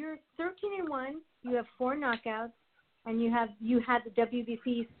 you're 13-1. You have 4 knockouts, and you had the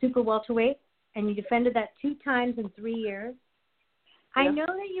WBC super welterweight, and you defended that 2 times in 3 years. Yeah. I know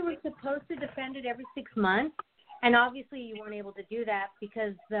that you were supposed to defend it every 6 months, and obviously you weren't able to do that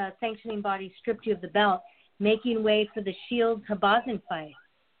because the sanctioning body stripped you of the belt, making way for the Shields-Habazin fight.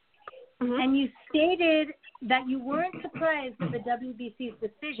 Mm-hmm. And you stated that you weren't surprised with the WBC's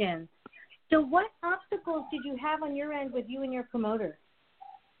decision. So what obstacles did you have on your end with you and your promoter?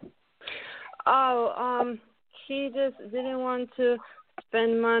 He just didn't want to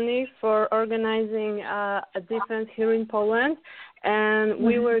spend money for organizing a defense here in Poland. And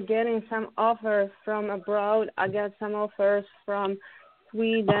we were getting some offers from abroad. I got some offers from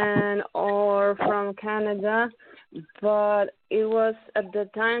Sweden or from Canada, but it was at the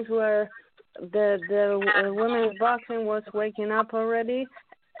times where the women's boxing was waking up already,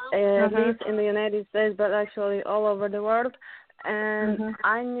 at least in the United States, but actually all over the world. And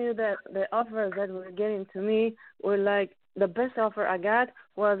I knew that the offers that were getting to me were like, the best offer I got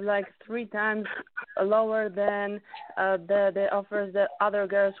was like 3 times lower than the offers that other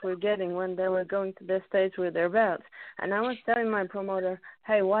girls were getting when they were going to the States with their belts. And I was telling my promoter,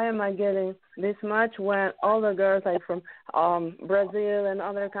 hey, why am I getting this much when all the girls like from Brazil and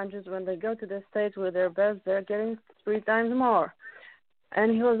other countries, when they go to the States with their belts, they're getting 3 times more.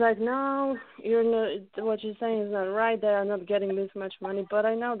 And he was like, no, what you're saying is not right. They are not getting this much money. But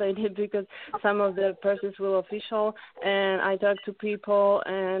I know they did, because some of the purses were official, and I talked to people,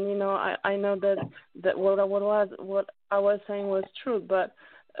 and, I know that what I was saying was true, but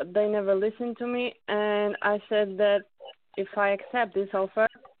they never listened to me. And I said that if I accept this offer,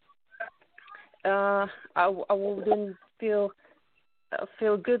 I wouldn't feel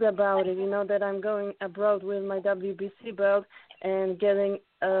good about it, that I'm going abroad with my WBC belt and getting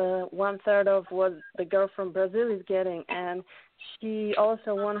 1/3 of what the girl from Brazil is getting. And she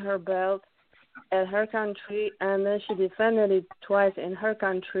also won her belt at her country, and then she defended it twice in her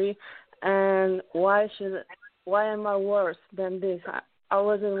country. And why am I worse than this? I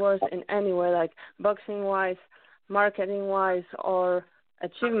wasn't worse in any way, like boxing-wise, marketing-wise, or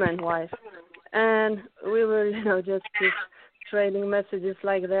achievement-wise. and we were, just keep trading messages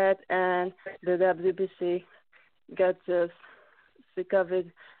like that, and the WBC got just sick of it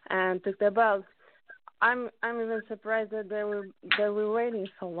and took the belt. I'm even surprised that they were waiting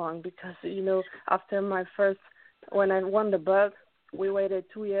so long because after when I won the belt, we waited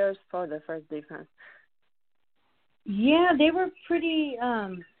 2 years for the first defense. Yeah, they were pretty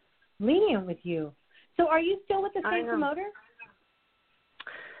lenient with you. So are you still with the same promoter?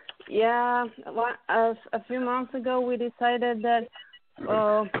 Yeah, a few months ago we decided that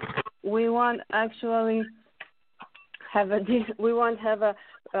we won't actually have a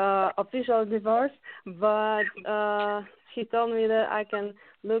official divorce, but he told me that I can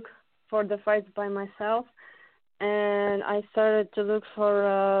look for the fights by myself, and I started to look for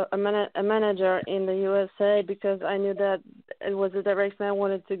a manager in the USA because I knew that it was the direction I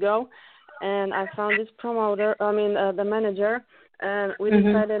wanted to go, and I found this the manager, and we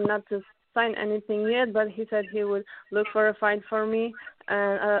decided not to sign anything yet, but he said he would look for a fight for me,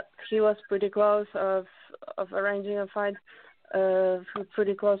 and he was pretty close of arranging a fight.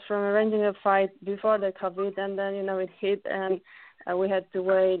 Pretty close from arranging a fight before the COVID, and then it hit, and we had to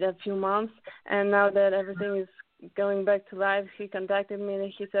wait a few months. And now that everything is going back to life, he contacted me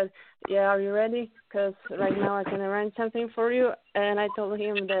and he said, "Yeah, are you ready? Because right now I can arrange something for you." And I told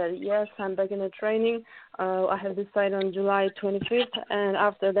him that yes, I'm back in the training. I have decided on July 25th, and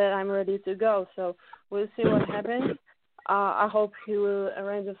after that I'm ready to go. So we'll see what happens. I hope he will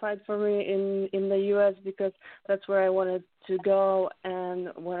arrange a fight for me in the U.S. because that's where I wanted to go and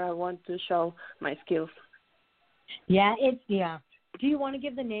where I want to show my skills. Yeah, Do you want to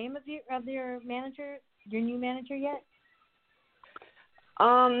give the name of your manager, your new manager yet?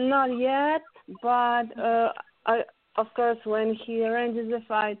 Not yet, but of course when he arranges the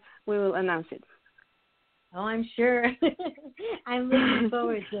fight, we will announce it. Oh, I'm sure. I'm looking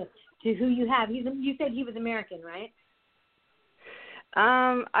forward to who you have. You said he was American, right?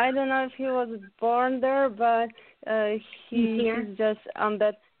 I don't know if he was born there, but he's just on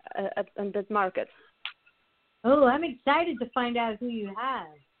that market. Oh, I'm excited to find out who you have.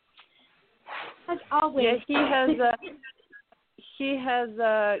 As always. Yeah, he has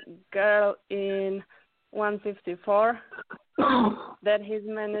a girl in 154 that he's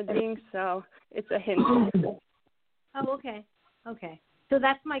managing, so it's a hint. Oh, okay. So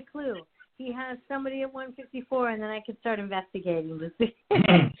that's my clue. He has somebody at 154, and then I can start investigating to see.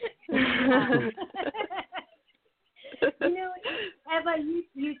 Eva,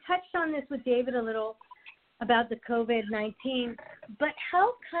 you touched on this with David a little about the COVID-19, but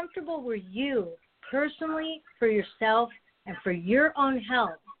how comfortable were you personally for yourself and for your own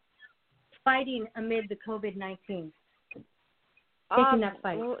health fighting amid the COVID-19? Taking that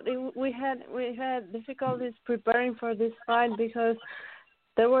fight. We had difficulties preparing for this fight because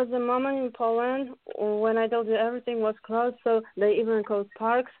there was a moment in Poland when I told you everything was closed, so they even closed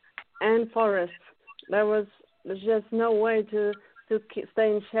parks and forests. There's just no way to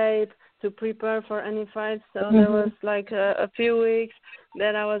stay in shape, to prepare for any fight. So there was like a few weeks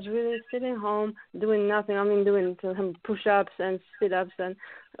that I was really sitting home doing nothing. I mean, doing push-ups and sit-ups and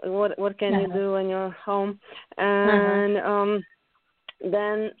what can you do when you're home? And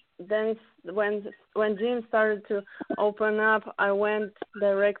then when gym started to open up, I went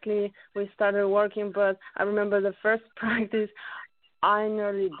directly. We started working, but I remember the first practice, I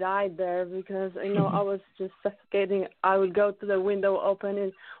nearly died there because I was just suffocating. I would go to the window, open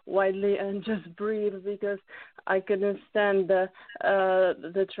it widely, and just breathe because I couldn't stand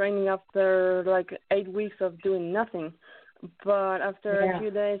the training after like 8 weeks of doing nothing. But after a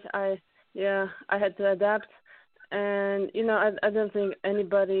few days, I had to adapt. And, I don't think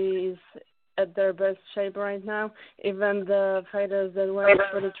anybody is at their best shape right now. Even the fighters that went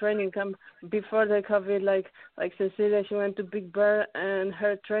for the training camp before the COVID, like Cecilia, she went to Big Bear, and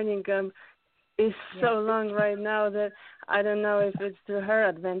her training camp is so long right now that I don't know if it's to her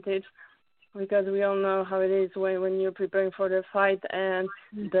advantage, because we all know how it is when you're preparing for the fight and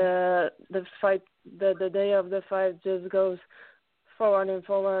the fight, the day of the fight just goes forward and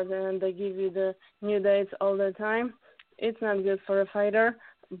forward, and they give you the new dates all the time. It's not good for a fighter,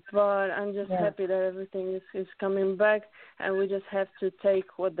 but I'm just happy that everything is coming back, and we just have to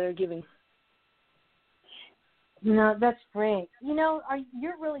take what they're giving. That's great.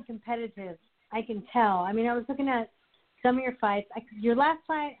 You're really competitive, I can tell. I mean, I was looking at some of your fights. Your last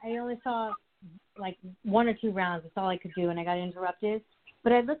fight, I only saw like 1 or 2 rounds. That's all I could do, and I got interrupted.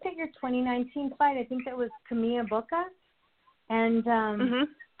 But I looked at your 2019 fight. I think that was Camilla Boca. And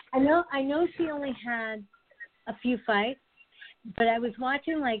I know she only had a few fights, but I was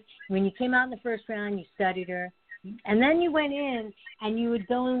watching, like, when you came out in the first round, you studied her. And then you went in and you would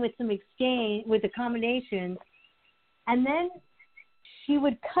go in with some exchange, with accommodations, and then she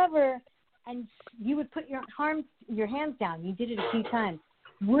would cover and you would put your hands down. You did it a few times.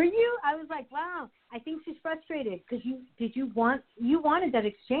 Were you? I was like, wow, I think she's frustrated because you wanted that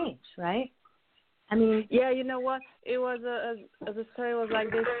exchange, right? I mean, yeah, you know what? It was the story was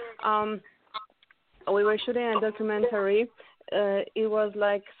like this. We were shooting a documentary. It was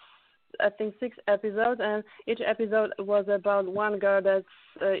like, I think 6 episodes, and each episode was about one girl that's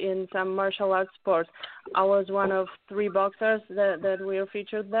in some martial arts sport. I was one of 3 boxers that were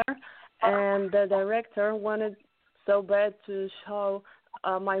featured there, and the director wanted so bad to show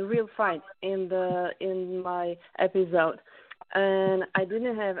my real fight in my episode. And I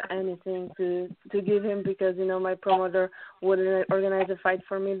didn't have anything to give him because, my promoter wouldn't organize a fight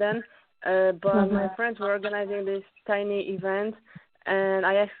for me then. But my friends were organizing this tiny event, and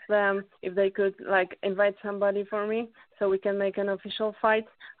I asked them if they could, invite somebody for me so we can make an official fight,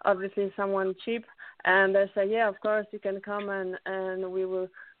 obviously someone cheap. And they said, yeah, of course, you can come and we will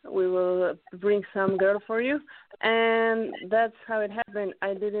bring some girl for you. And that's how it happened.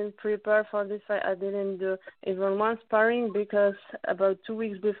 I didn't prepare for this fight. I didn't do even one sparring because about 2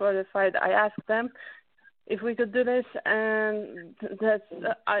 weeks before the fight, I asked them if we could do this, and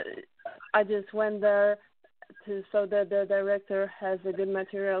I just went there so that the director has a good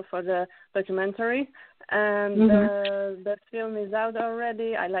material for the documentary, and the film is out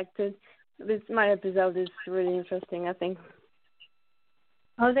already. I liked it. My episode is really interesting, I think.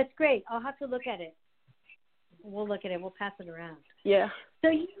 Oh, that's great. I'll have to look at it. We'll look at it. We'll pass it around. Yeah. So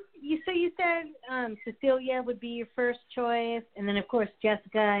you said Cecilia would be your first choice, and then of course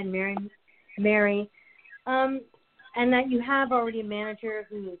Jessica and Mary, and that you have already a manager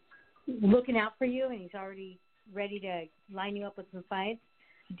who's looking out for you, and he's already ready to line you up with some fights.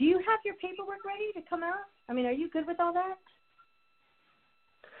 Do you have your paperwork ready to come out? I mean, are you good with all that?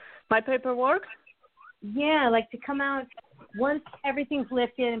 My paperwork? Yeah, to come out once everything's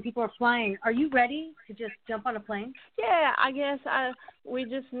lifted and people are flying. Are you ready to just jump on a plane? Yeah, I guess we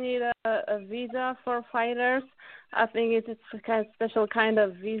just need a visa for fighters. I think it's a kind of special kind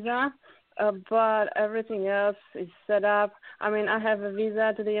of visa, but everything else is set up. I mean, I have a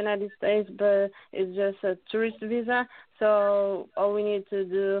visa to the United States, but it's just a tourist visa. So all we need to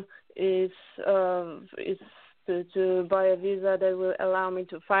do is to buy a visa that will allow me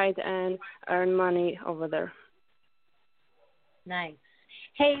to fight and earn money over there. Nice.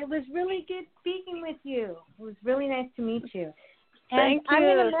 Hey, it was really good speaking with you. It was really nice to meet you. And Thank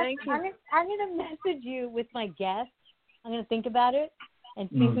you. Thank you. I'm going to message you with my guests. I'm going to think about it and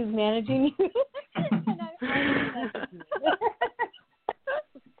see who's managing you.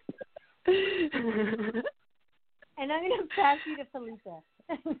 And I'm going to pass you to Felipe.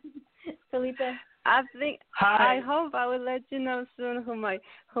 Felipe. I hope I will let you know soon who my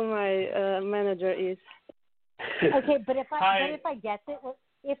manager is. Okay, but if I guess it,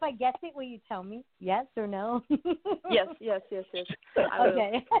 will you tell me yes or no? Yes.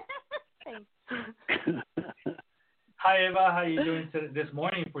 Okay. Thanks. Hi Eva, how are you doing this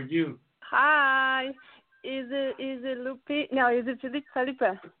morning for you? Hi. Is it Lupe? No, is it Felipe?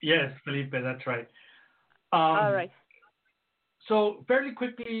 Yes, Felipe, that's right. All right. So fairly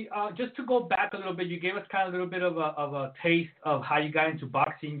quickly, just to go back a little bit, you gave us kind of a little bit of a taste of how you got into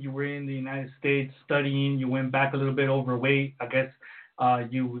boxing. You were in the United States studying. You went back a little bit overweight. I guess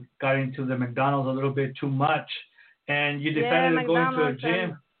you got into the McDonald's a little bit too much, and you decided to go into a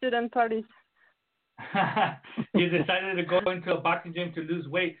gym. Student parties. You decided to go into a boxing gym to lose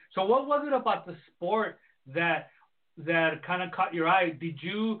weight. So what was it about the sport that kind of caught your eye? Did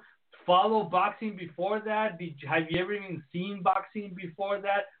you follow boxing before that? Have you ever even seen boxing before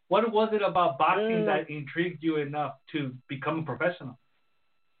that? What was it about boxing that intrigued you enough to become a professional?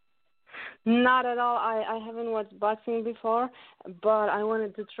 Not at all. I haven't watched boxing before, but I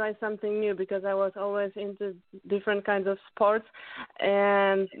wanted to try something new because I was always into different kinds of sports,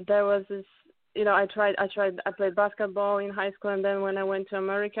 and there was this. I played basketball in high school, and then when I went to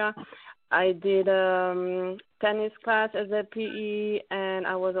America, I did tennis class as a PE, and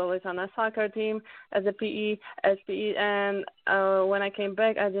I was always on a soccer team as a PE, and when I came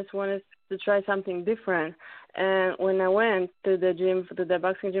back, I just wanted to try something different. And when I went to the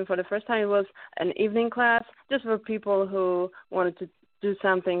boxing gym for the first time, it was an evening class just for people who wanted to do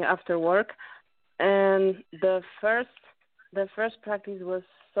something after work. And the first practice was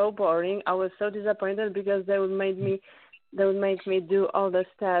so boring. I was so disappointed because they would make me do all the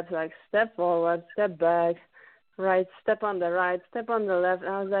steps, like step forward, step back, right, step on the right, step on the left.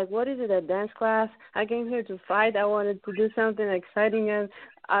 And I was like, what is it, a dance class? I came here to fight. I wanted to do something exciting, and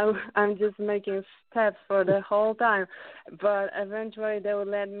I'm just making steps for the whole time. But eventually they would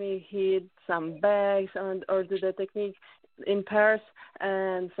let me hit some bags or do the technique in pairs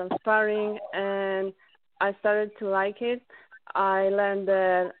and some sparring, and I started to like it. I learned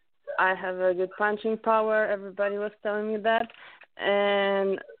that I have a good punching power. Everybody was telling me that,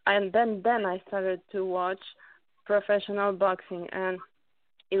 and then I started to watch professional boxing, and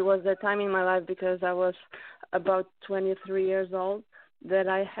it was the time in my life because I was about 23 years old that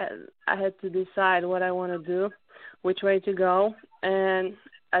I had to decide what I want to do, which way to go, and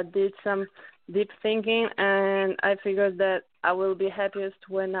I did some deep thinking, and I figured that I will be happiest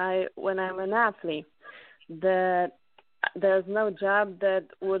when I'm an athlete. That there's no job that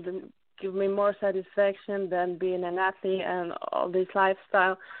would give me more satisfaction than being an athlete and all this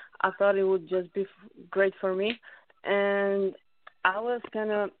lifestyle. I thought it would just be great for me, and I was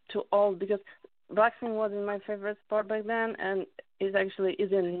kind of too old because boxing wasn't my favorite sport back then, and it actually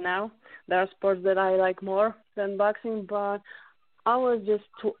isn't now. There are sports that I like more than boxing, but I was just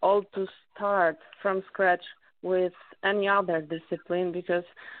too old to start from scratch with any other discipline because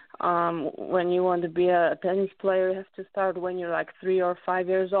when you want to be a tennis player, you have to start when you're like 3 or 5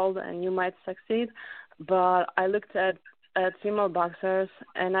 years old, and you might succeed. But I looked at female boxers,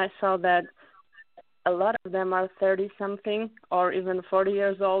 and I saw that a lot of them are 30-something or even 40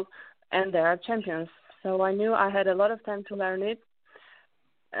 years old, and they are champions. So I knew I had a lot of time to learn it,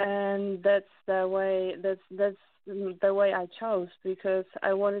 and that's the way I chose because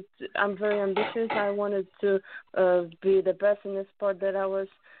I'm very ambitious. I wanted to be the best in the sport that I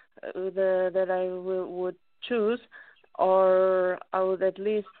would choose, or I would at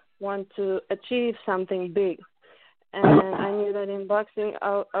least want to achieve something big. And I knew that in boxing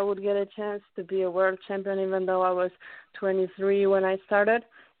I would get a chance to be a world champion even though I was 23 when I started.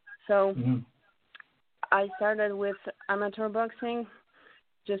 So I started with amateur boxing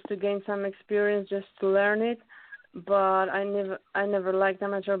just to gain some experience, just to learn it. But I never liked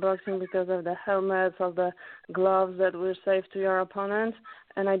amateur boxing because of the helmets or the gloves that were safe to your opponents.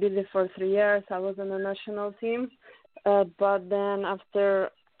 And I did it for 3 years. I was on the national team. But then after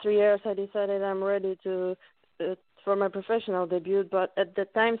 3 years, I decided I'm ready for my professional debut. But at the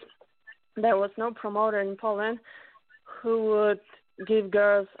time, there was no promoter in Poland who would give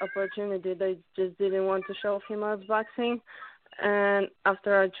girls opportunity. They just didn't want to show females boxing. And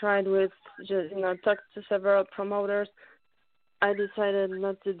after I tried talked to several promoters, I decided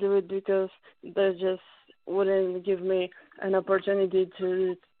not to do it because they just wouldn't give me an opportunity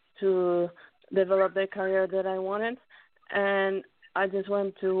to develop the career that I wanted. And I just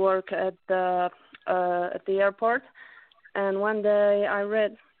went to work at the airport. And one day I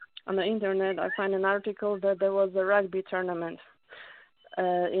read on the internet, I found an article that there was a rugby tournament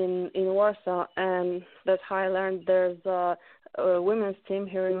in Warsaw, and that's how I learned there's a women's team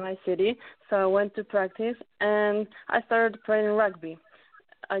here in my city. So I went to practice, and I started playing rugby.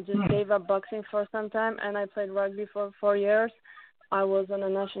 I just gave up boxing for some time, and I played rugby for 4 years. I was on a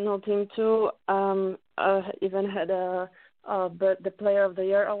national team too. I even had the Player of the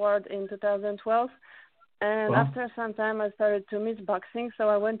Year award in 2012. And after some time, I started to miss boxing, so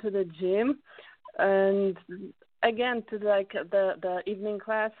I went to the gym, and again to the evening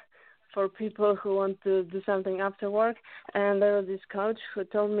class for people who want to do something after work. And there was this coach who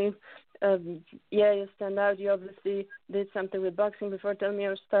told me, you stand out. You obviously did something with boxing before. Tell me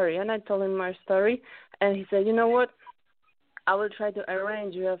your story. And I told him my story. And he said, you know what? I will try to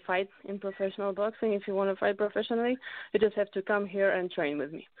arrange you a fight in professional boxing. If you want to fight professionally, you just have to come here and train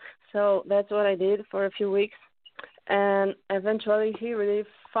with me. So that's what I did for a few weeks. And eventually he really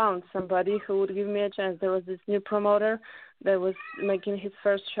found somebody who would give me a chance. There was this new promoter that was making his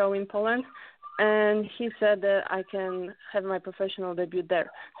first show in Poland, and he said that I can have my professional debut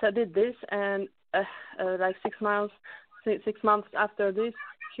there. So I did this, and like 6 months after this,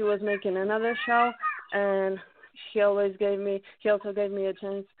 he was making another show, and he also gave me a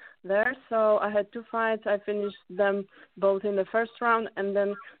chance there. So I had 2 fights. I finished them both in the first round, and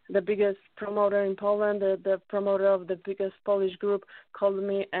then the biggest promoter in Poland, the promoter of the biggest Polish group, called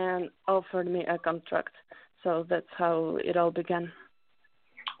me and offered me a contract. So that's how it all began.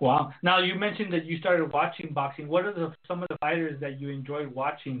 Wow. Now, you mentioned that you started watching boxing. What are some of the fighters that you enjoyed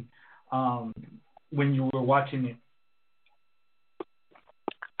watching when you were watching it?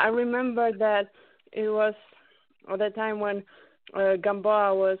 I remember that it was at the time when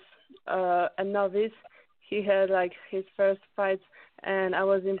Gamboa was a novice. He had like his first fights, and I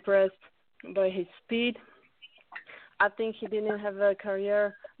was impressed by his speed. I think he didn't have a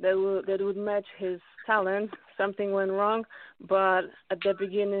career that would match his talent. Something went wrong, but at the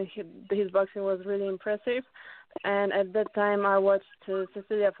beginning his boxing was really impressive. And at that time, I watched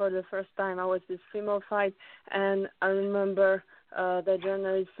Cecilia for the first time. I watched this female fight, and I remember the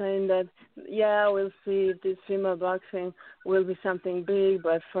journalist saying that, yeah, we'll see if this female boxing will be something big,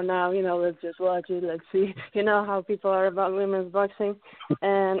 but for now, let's just watch it. Let's see, how people are about women's boxing.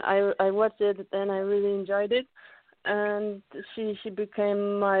 And I watched it, and I really enjoyed it. And she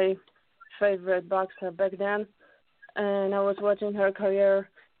became my favorite boxer back then. And I was watching her career,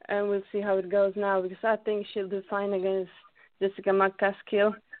 and we'll see how it goes now, because I think she'll do fine against Jessica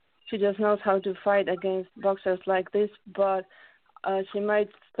McCaskill. She just knows how to fight against boxers like this, but she might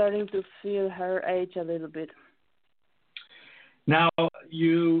starting to feel her age a little bit. Now,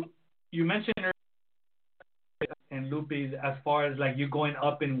 you mentioned earlier, and Lupe, as far as like you going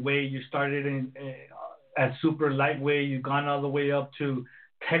up in weight, you started in at super lightweight, you've gone all the way up to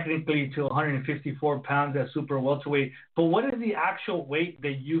technically to 154 pounds at super welterweight. But what is the actual weight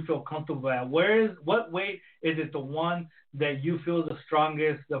that you feel comfortable at? What weight is it the one that you feel the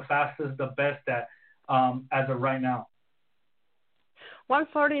strongest, the fastest, the best at as of right now?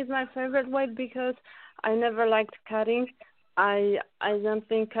 140 is my favorite weight because I never liked cutting. I don't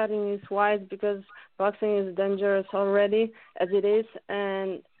think cutting is wise because boxing is dangerous already as it is,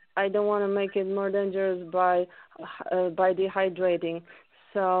 and I don't want to make it more dangerous by dehydrating.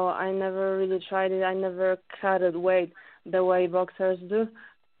 So I never really tried it. I never cutted weight the way boxers do.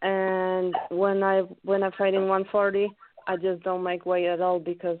 And when I fight in 140, I just don't make weight at all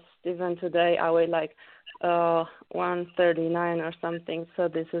because even today I weigh like 139 or something. So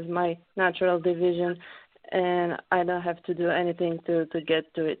this is my natural division, and I don't have to do anything to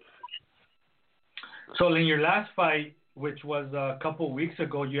get to it. So in your last fight, which was a couple of weeks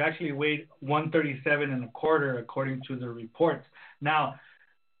ago, you actually weighed 137 and a quarter, according to the reports. Now,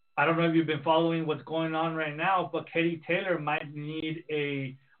 I don't know if you've been following what's going on right now, but Katie Taylor might need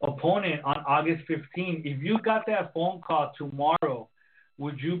a opponent on August 15th. If you got that phone call tomorrow,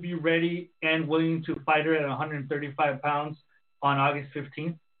 would you be ready and willing to fight her at 135 pounds on August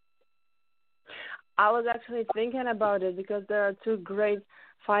 15th? I was actually thinking about it because there are two great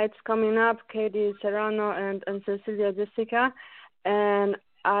fights coming up, Katie Serrano and Cecilia Jessica, and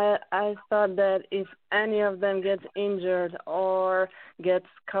I thought that if any of them gets injured or gets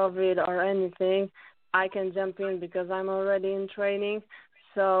COVID or anything, I can jump in because I'm already in training.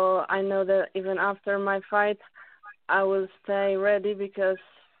 So I know that even after my fight, I will stay ready because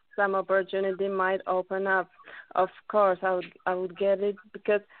some opportunity might open up. Of course, I would get it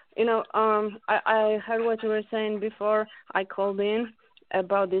because, I heard what you were saying before I called in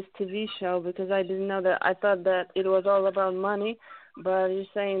about this TV show because I didn't know that. I thought that it was all about money. But you're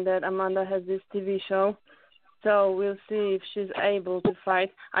saying that Amanda has this TV show, so we'll see if she's able to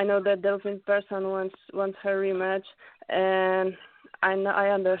fight. I know that Delphine Person wants her rematch, and I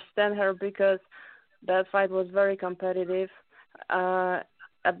understand her because that fight was very competitive. A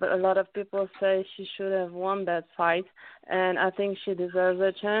lot of people say she should have won that fight, and I think she deserves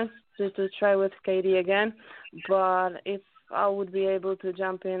a chance to try with Katie again. But if I would be able to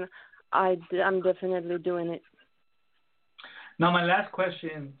jump in, I'm definitely doing it. Now, my last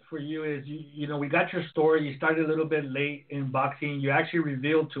question for you is, we got your story. You started a little bit late in boxing. You actually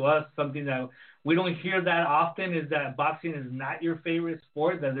revealed to us something that we don't hear that often, is that boxing is not your favorite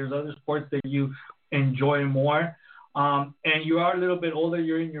sport, that there's other sports that you enjoy more. And you are a little bit older.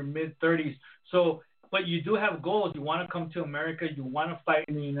 You're in your mid-30s. So, but you do have goals. You want to come to America. You want to fight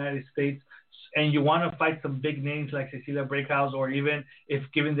in the United States. And you want to fight some big names like Cecilia Braekhus or even, if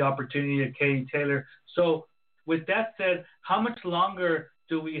given the opportunity, to Katie Taylor. So, with that said, how much longer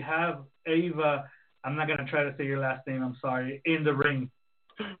do we have Ava, I'm not going to try to say your last name, I'm sorry, in the ring?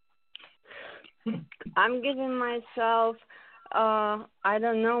 I'm giving myself, I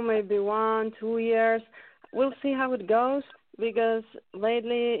don't know, maybe 1-2 years. We'll see how it goes because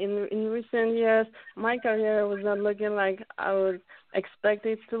lately, in recent years, my career was not looking like I would expect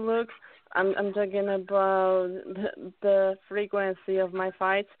it to look. I'm talking about the frequency of my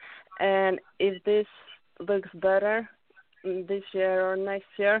fights, and if this looks better this year or next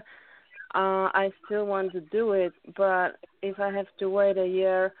year, I still want to do it. But if I have to wait a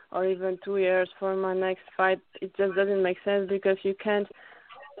year or even 2 years for my next fight, it just doesn't make sense because you can't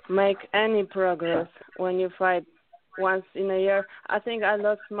make any progress when you fight once in a year. I think I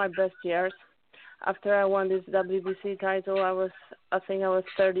lost my best years. After I won this WBC title, I think I was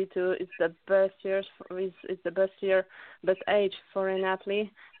 32. It's the best years. It's the best age for an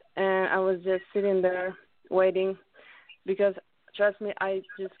athlete, and I was just sitting there waiting because, trust me, I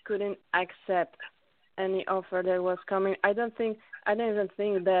just couldn't accept any offer that was coming. I don't even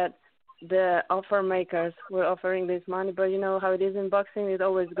think that the offer makers were offering this money, but you know how it is in boxing, it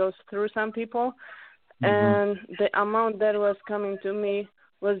always goes through some people. and the amount that was coming to me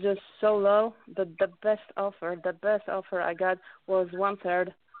was just so low that the best offer I got was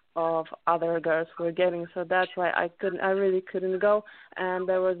 1/3 of other girls were getting. So that's why I really couldn't go, and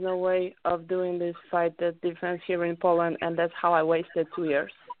there was no way of doing this fight the defense here in Poland, and that's how I wasted 2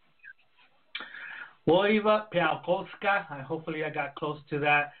 years. Well, Eva Piałkowska, hopefully I got close to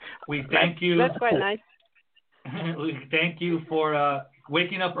that. We thank you. That's quite nice. We thank you for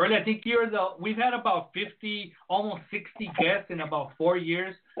waking up early. I think we've had about 50, almost 60 guests in about 4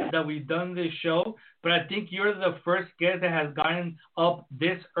 years that we've done this show, but I think you're the first guest that has gotten up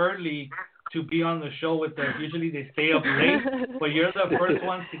this early to be on the show with us. Usually they stay up late, but you're the first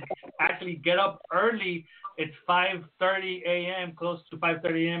one to actually get up early. It's 5:30 a.m., close to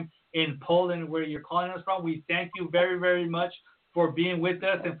 5:30 a.m. in Poland, where you're calling us from. We thank you very, very much for being with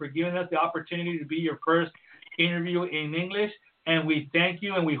us and for giving us the opportunity to be your first interview in English. And we thank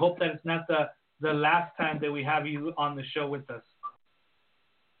you, and we hope that it's not the last time that we have you on the show with us.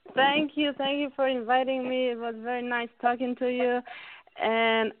 Thank you for inviting me. It was very nice talking to you,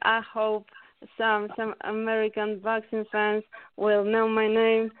 and I hope some American boxing fans will know my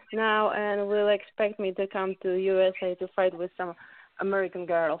name now and will expect me to come to USA to fight with some American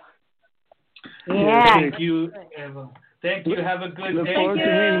girl. Yeah. Thank you, Eva. Thank you. Have a good Look day. forward to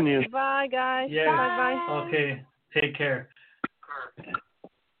meeting you. Bye, guys. Yeah. Bye. Okay. Take care.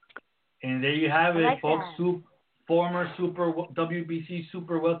 And there you have it, folks. Former WBC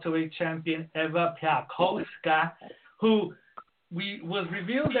super welterweight champion Eva Piałkowska, who was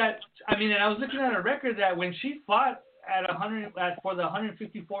revealed that, and I was looking at her record that when she fought for the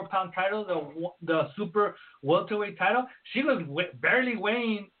 154-pound title, the super welterweight title, she was barely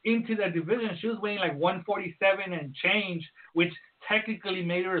weighing into the division. She was weighing like 147 and change, which technically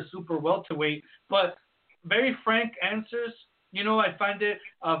made her a super welterweight. But very frank answers. I find it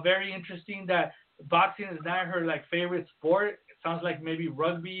very interesting that boxing is not her favorite sport. It sounds like maybe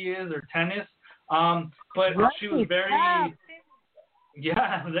rugby is or tennis. But she was very,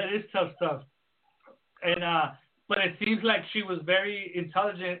 that is tough stuff. And but it seems like she was very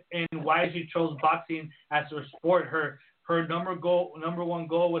intelligent in why she chose boxing as her sport. Her number one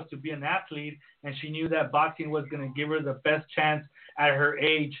goal was to be an athlete, and she knew that boxing was going to give her the best chance at her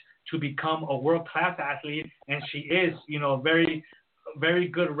age to become a world-class athlete, and she is, very, very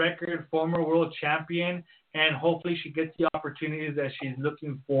good record, former world champion, and hopefully she gets the opportunities that she's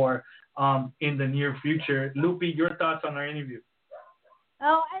looking for in the near future. Lupe, your thoughts on our interview?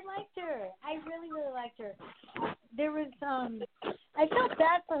 Oh, I liked her. I really, really liked her. There was, I felt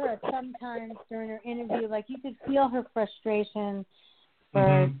bad for her sometimes during her interview. Like, you could feel her frustration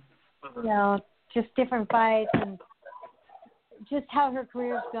for, just different fights and just how her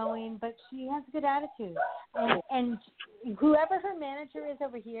career's going. But she has a good attitude. And whoever her manager is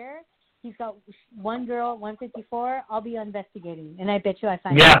over here, he's got one girl, 154. I'll be investigating. And I bet you I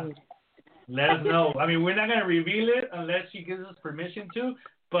find out. Let us know. We're not going to reveal it unless she gives us permission to,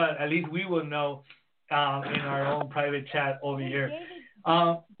 but at least we will know in our own private chat over here.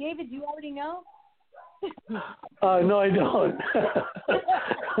 David, do you already know? No, I don't.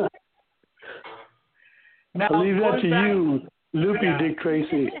 Now, I'll leave that to you, Lupe Yeah. Dick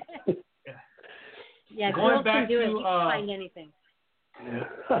Tracy. Yeah, Going girls back can do it. to, You can find anything.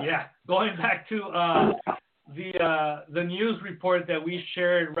 Yeah, going back to the news report that we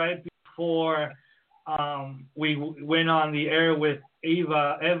shared right before we went on the air with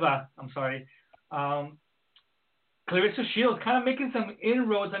Eva, Claressa Shields kind of making some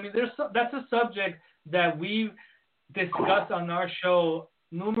inroads. That's a subject that we've discussed on our show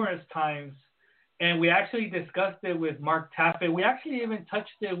numerous times, and we actually discussed it with Mark Taffet. We actually even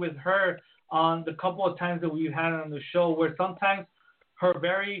touched it with her on the couple of times that we've had on the show, where sometimes her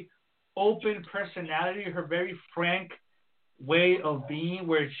very open personality, her very frank way of being,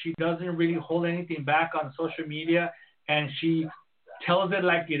 where she doesn't really hold anything back on social media, and she tells it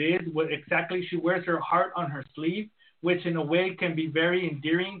like it is, what exactly she wears her heart on her sleeve, which in a way can be very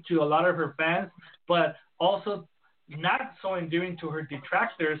endearing to a lot of her fans, but also not so endearing to her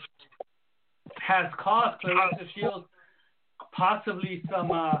detractors, has caused Claressa Shields possibly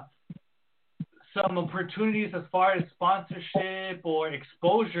some opportunities as far as sponsorship or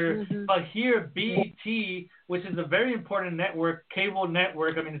exposure. Mm-hmm. But here, BET, which is a very important network, cable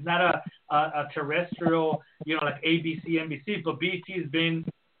network, it's not a terrestrial, like ABC, NBC, but BET has been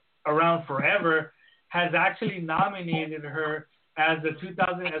around forever, has actually nominated her as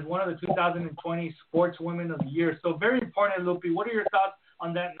one of the 2020 Sportswomen of the Year. So very important, Lupe. What are your thoughts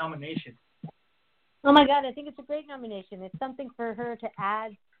on that nomination? Oh, my God, I think it's a great nomination. It's something for her to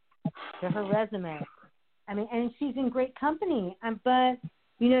add to her resume. And she's in great company. But,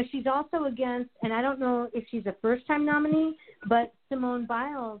 You know, she's also against, and I don't know if she's a first-time nominee, but Simone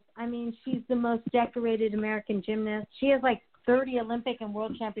Biles. I mean, she's the most decorated American gymnast. She has like 30 Olympic and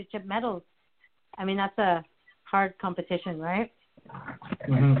World Championship medals. I mean, that's a hard competition, right?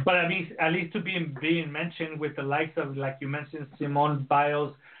 Mm-hmm. But at least to be being mentioned with the likes of, like you mentioned, Simone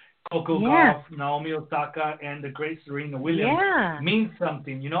Biles, Coco Gauff, Naomi Osaka, and the great Serena Williams means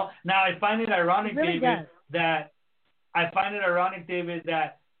something, you know. Now I find it ironic, really David,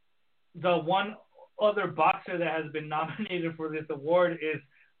 that the one other boxer that has been nominated for this award is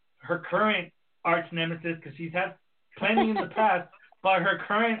her current arch nemesis, because she's had plenty in the past, but her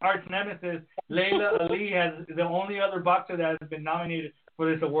current arch nemesis, Layla Ali, is the only other boxer that has been nominated for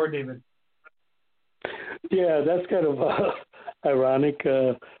this award, David. Yeah, that's kind of ironic.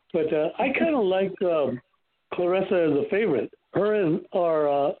 But I kind of like Claressa as a favorite. Her and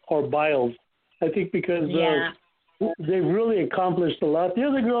or Biles, I think, because they've really accomplished a lot. The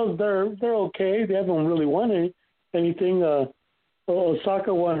other girls, they're okay. They haven't really won anything.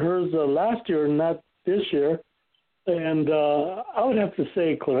 Osaka won hers last year, not this year. And I would have to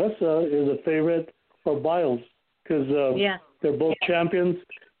say Claressa is a favorite for Biles because they're both champions.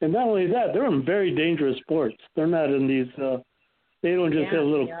 And not only that, they're in very dangerous sports. They're not in these they don't just have a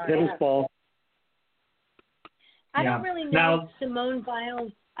little tennis ball. I don't really know Simone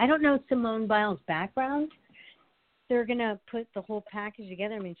Biles. I don't know Simone Biles' background. They're going to put the whole package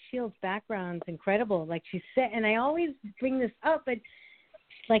together. I mean, Shield's background's incredible. Like she said, and I always bring this up, but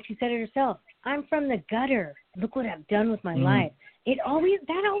like she said it herself, I'm from the gutter. Look what I've done with my life. That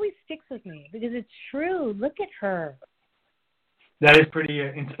always sticks with me because it's true. Look at her. That is pretty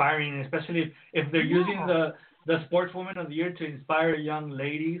inspiring, especially if they're using the Sportswoman of the Year to inspire young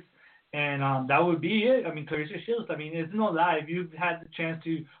ladies. And that would be it. I mean, Claressa Shields, I mean, it's no lie. If you've had the chance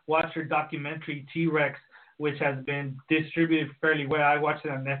to watch her documentary, T-Rex, which has been distributed fairly well. I watched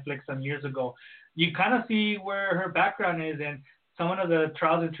it on Netflix some years ago. You kind of see where her background is and some of the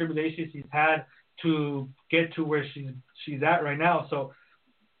trials and tribulations she's had to get to where she's at right now. So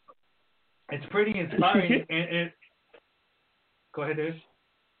it's pretty inspiring. Go ahead, Dave.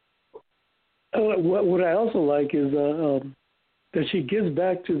 What I also like is that she gives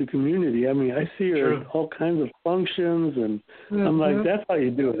back to the community. I mean, I see her at all kinds of functions, and I'm like, that's how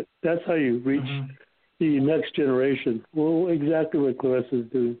you do it. That's how you reach the next generation. Well, exactly what Claressa's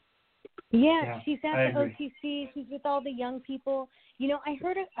doing. Yeah, she's at the OTC. She's with all the young people. You know, I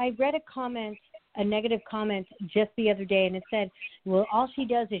read a negative comment just the other day, and it said, well, all she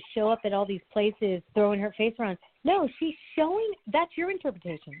does is show up at all these places throwing her face around. No, she's showing, that's your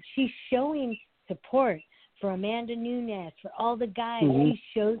interpretation. She's showing support for Amanda Nunes, for all the guys. She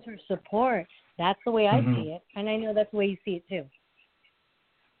shows her support. That's the way I see it, and I know that's the way you see it too.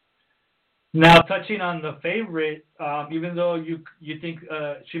 Now, touching on the favorite, even though you think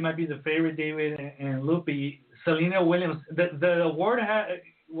she might be the favorite, David and Lupe, Serena Williams, the award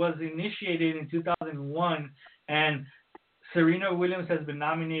was initiated in 2001, and Serena Williams has been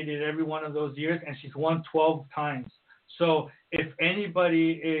nominated every one of those years, and she's won 12 times. So if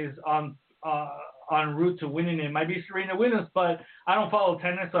anybody is en route to winning it might be Serena Williams, but I don't follow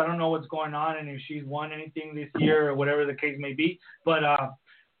tennis, so I don't know what's going on and if she's won anything this year or whatever the case may be.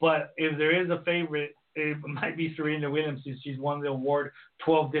 But if there is a favorite, it might be Serena Williams, since she's won the award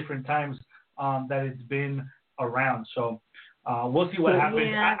 12 different times that it's been around. So we'll see what happens.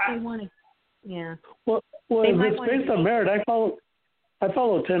 Yeah, they want to. Yeah. Well, if it's based on merit, I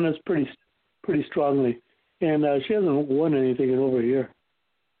follow tennis pretty strongly, and she hasn't won anything in over a year.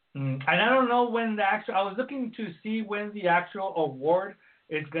 And I don't know when I was looking to see when the actual award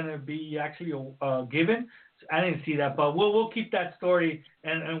is going to be actually given. I didn't see that, but we'll keep that story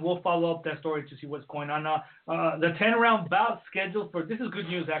and we'll follow up that story to see what's going on now. The 10-round bout scheduled for, this is good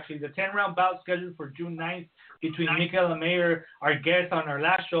news actually, the 10-round bout scheduled for June 9th between Mikaela Mayer, our guest on our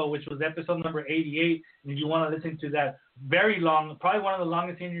last show, which was episode number 88. And if you want to listen to that very long, probably one of the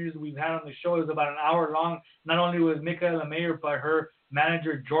longest interviews we've had on the show, it was about an hour long, not only with Mikaela Mayer, but her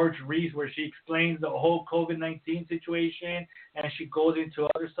manager George Reese, where she explains the whole COVID-19 situation and she goes into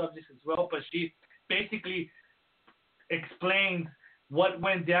other subjects as well. But she basically explains what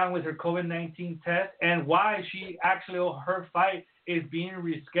went down with her COVID-19 test and why her fight is being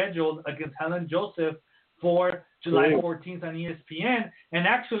rescheduled against Helen Joseph for July 14th on ESPN. And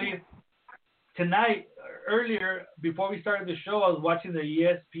actually, tonight, earlier, before we started the show, I was watching the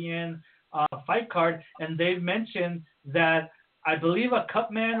ESPN fight card, and they've mentioned that I believe a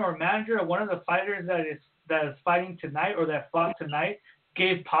cup man or manager of one of the fighters that is fighting tonight or that fought tonight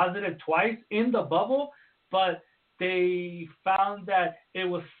gave positive twice in the bubble, but they found that it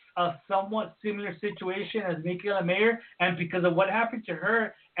was a somewhat similar situation as Mikaela Mayer, and because of what happened to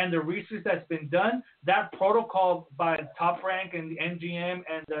her and the research that's been done, that protocol by Top Rank and the NGM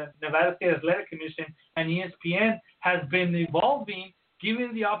and the Nevada State Athletic Commission and ESPN has been evolving,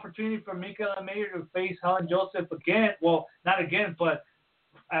 giving the opportunity for Mikaela Mayer to face Helen Joseph again. Well, not again, but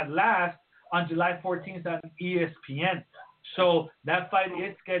at last on July 14th on ESPN. So that fight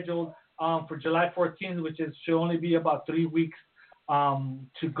is scheduled for July 14th, which should only be about 3 weeks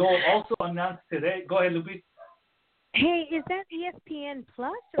to go. Also announced today. Go ahead, Lupi. Hey, is that ESPN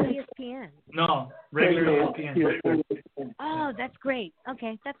Plus or ESPN? No, regular ESPN. Oh, that's great.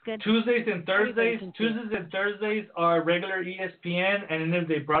 Okay, that's good. Tuesdays and Thursdays are regular ESPN, and then if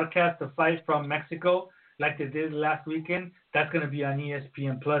they broadcast the fight from Mexico like they did last weekend, that's going to be on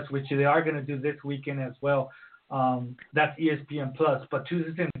ESPN Plus, which they are going to do this weekend as well. That's ESPN Plus. But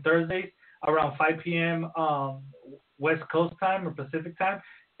Tuesdays and Thursdays around 5 p.m. West Coast time or Pacific time,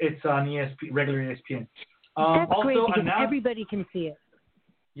 it's on regular ESPN. That's also great because announced, everybody can see it.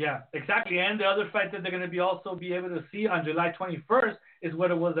 Yeah, exactly. And the other fight that they're going to also be able to see on July 21st is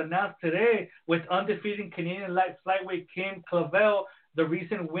what it was announced today with undefeated Canadian light flyweight Kim Clavel, the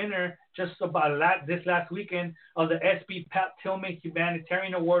recent winner just about this last weekend of the SB Pat Tillman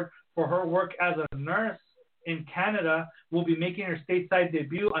Humanitarian Award for her work as a nurse in Canada, will be making her stateside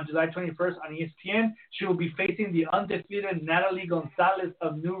debut on July 21st on ESPN. She will be facing the undefeated Natalie Gonzalez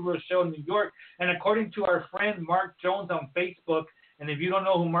of New Rochelle, New York. And according to our friend Mark Jones on Facebook, and if you don't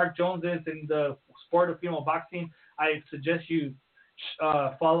know who Mark Jones is in the sport of female boxing, I suggest you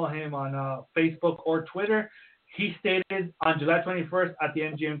follow him on Facebook or Twitter. He stated on July 21st at the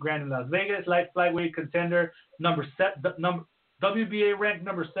MGM Grand in Las Vegas, light flyweight contender WBA ranked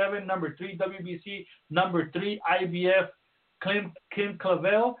number 7, number 3 WBC, number 3 IBF. Kim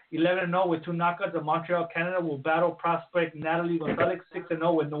Clavel, 11-0 with 2 knockouts of Montreal, Canada, will battle prospect Natalie Gonzalez,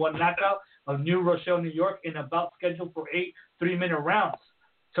 6-0 with 1 knockout of New Rochelle, New York, in a bout scheduled for 8 3-minute rounds.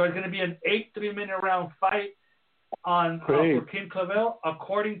 So it's going to be an 8 3-minute round fight for Kim Clavel,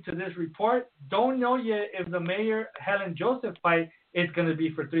 according to this report. Don't know yet if the Mayer Helen Joseph fight is going to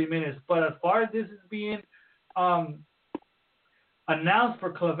be for 3 minutes, but as far as this is being announced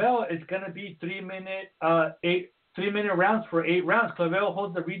for Clavel, it's going to be 3-minute rounds for 8 rounds. Clavel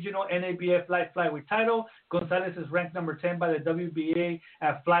holds the regional NABF light flyweight title. Gonzalez is ranked number 10 by the WBA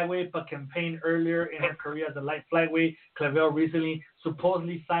at flyweight, but campaigned earlier in her career as a light flyweight. Clavel recently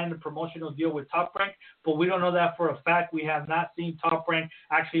supposedly signed a promotional deal with Top Rank, but we don't know that for a fact. We have not seen Top Rank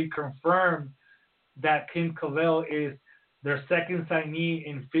actually confirm that Kim Clavel is their second signee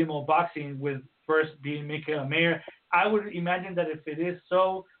in female boxing, with first being Mikaela Mayer. I would imagine that if it is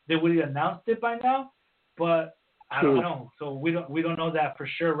so, they would have announced it by now, but I don't know. So we don't know that for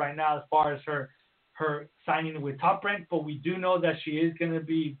sure right now as far as her signing with Top Rank, but we do know that she is going to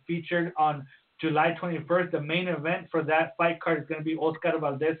be featured on July 21st. The main event for that fight card is going to be Oscar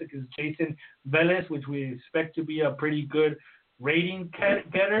Valdez against Jason Velez, which we expect to be a pretty good rating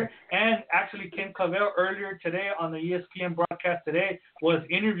getter. And actually, Kim Clavel earlier today on the ESPN broadcast today was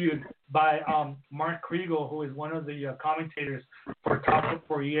interviewed by Mark Kriegel, who is one of the commentators for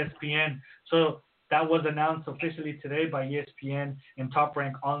ESPN. So that was announced officially today by ESPN and Top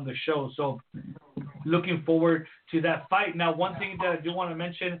Rank on the show. So looking forward to that fight. Now, one thing that I do want to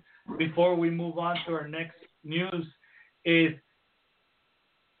mention before we move on to our next news is,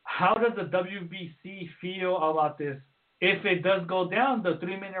 how does the WBC feel about this? If it does go down, the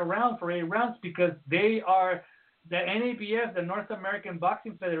 3-minute round for 8 rounds, because they are the NABF, the North American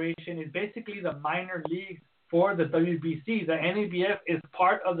Boxing Federation, is basically the minor league for the WBC. The NABF is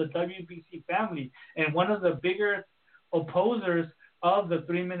part of the WBC family, and one of the bigger opposers of the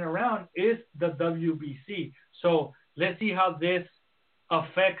 3-minute round is the WBC. So let's see how this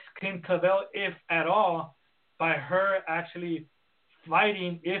affects Kim Clavel, if at all, by her actually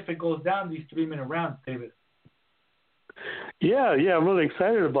fighting if it goes down these 3-minute rounds, David. Yeah, I'm really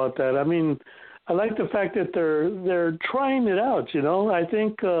excited about that. I mean, I like the fact that they're trying it out. You know, I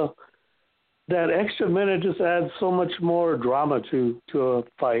think that extra minute just adds so much more drama to a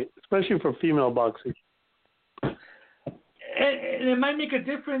fight, especially for female boxing. And it might make a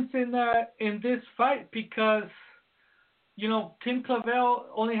difference in this fight because, you know, Kim Clavel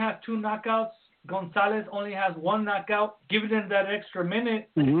only has 2 knockouts. Gonzalez only has 1 knockout. Give them that extra minute.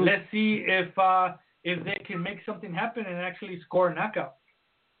 Mm-hmm. Let's see if they can make something happen and actually score a knockout.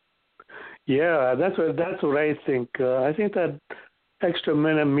 Yeah, that's what I think. I think that extra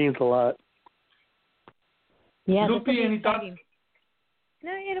minute means a lot. Yeah, Lupi, any thoughts?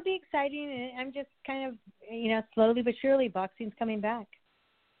 No, it'll be exciting. I'm just kind of, slowly but surely, boxing's coming back.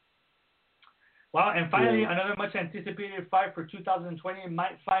 Wow, and finally, another much-anticipated fight for 2020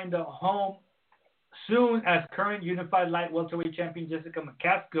 might find a home soon, as current unified light welterweight champion Jessica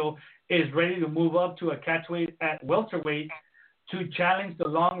McCaskill is ready to move up to a catchweight at welterweight to challenge the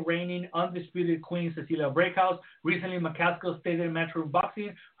long-reigning undisputed queen Cecilia Braekhus. Recently, McCaskill stated in Matchroom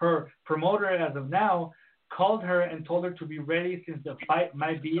Boxing her promoter, as of now, called her and told her to be ready since the fight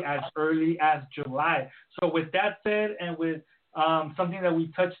might be as early as July. So with that said, and with something that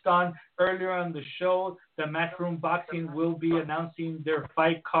we touched on earlier on the show, the Matchroom Boxing will be announcing their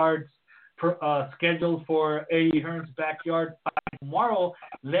fight cards scheduled for Eddie Hearn's backyard fight tomorrow.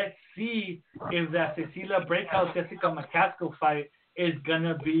 Let's see if that Cecilia Braekhus Jessica McCaskill fight is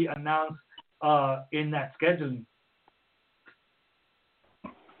gonna be announced in that scheduling.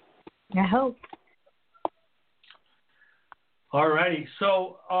 I hope. Alrighty,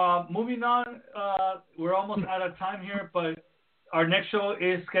 so moving on, we're almost out of time here, but our next show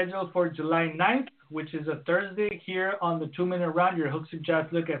is scheduled for July 9th, which is a Thursday, here on the 2-Minute Round, your Hooks and Jabs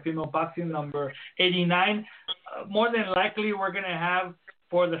look at female boxing number 89. More than likely, we're going to have,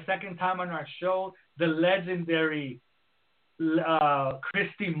 for the second time on our show, the legendary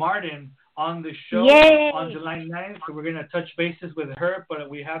Christy Martin on the show. Yay! On July 9th. So we're going to touch bases with her, but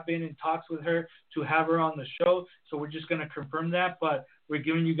we have been in talks with her to have her on the show. So we're just going to confirm that, but we're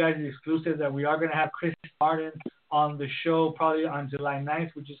giving you guys the exclusive that we are going to have Christy Martin on the show probably on July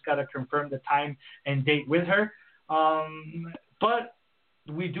 9th. We just got to confirm the time and date with her. But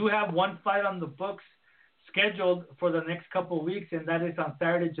we do have one fight on the books scheduled for the next couple of weeks, and that is on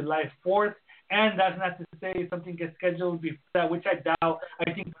Saturday, July 4th. And that's not to say something gets scheduled before that, which I doubt.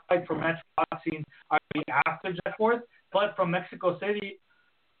 I think the fight for Match Boxing are after July 4th. But from Mexico City,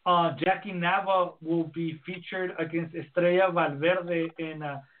 Jackie Nava will be featured against Estrella Valverde in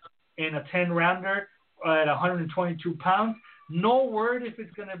a 10-rounder at 122 pounds. No word if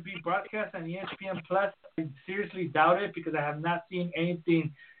it's going to be broadcast on ESPN Plus. I seriously doubt it because I have not seen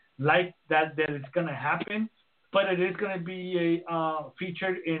anything like that it's going to happen. But it is going to be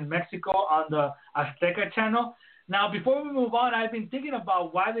featured in Mexico on the Azteca channel. Now, before we move on, I've been thinking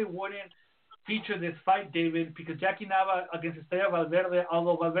about why they wouldn't feature this fight, David, because Jackie Nava against Estrella Valverde,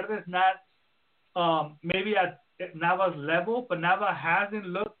 although Valverde is not maybe at Nava's level, but Nava hasn't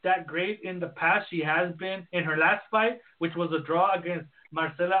looked that great in the past. She has been in her last fight, which was a draw against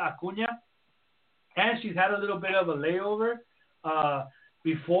Marcela Acuña, and she's had a little bit of a layover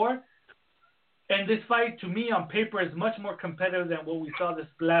before. And this fight, to me, on paper, is much more competitive than what we saw this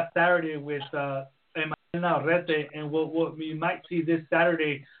last Saturday with Emmanuel Navarrete and what we might see this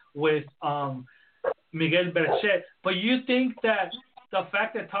Saturday with Miguel Berchet. But you think that the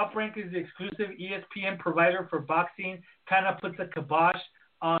fact that Top Rank is the exclusive ESPN provider for boxing kind of puts a kibosh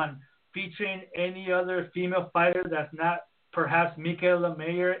on featuring any other female fighter that's not perhaps Michaela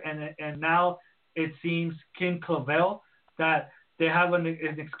Mayer and now it seems Kim Clavel, that they have an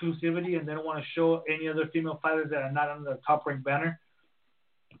exclusivity and they don't want to show any other female fighters that are not under the Top Rank banner?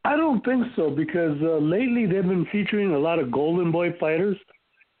 I don't think so, because lately they've been featuring a lot of Golden Boy fighters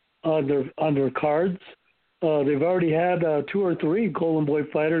on their cards. They've already had 2 or 3 Golden Boy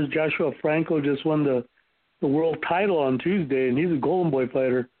fighters. Joshua Franco just won the world title on Tuesday, and he's a Golden Boy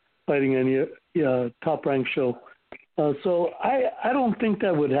fighter fighting in the Top Rank show. So I don't think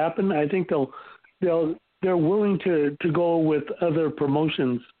that would happen. I think they're willing to go with other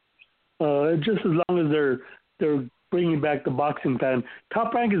promotions, just as long as they're bringing back the boxing fan.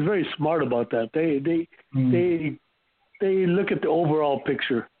 Top Rank is very smart about that. They look at the overall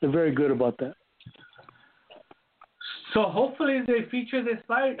picture. They're very good about that. So hopefully they feature this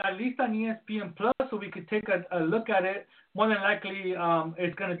fight at least on ESPN Plus, so we could take a look at it. More than likely,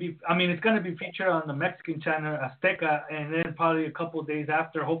 it's going to be featured on the Mexican channel Azteca, and then probably a couple of days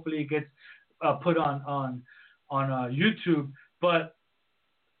after, hopefully it gets put on YouTube. But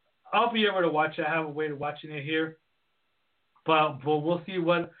I'll be able to watch it. I have a way of watching it here, but we'll see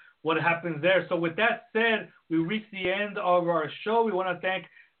what happens there. So with that said, we reached the end of our show. We want to thank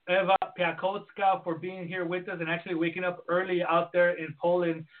Eva Piakowska for being here with us and actually waking up early out there in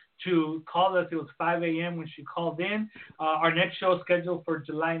Poland to call us. It was 5 a.m. when she called in. Our next show is scheduled for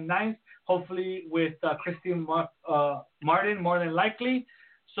July 9th, hopefully with Christine Martin, more than likely.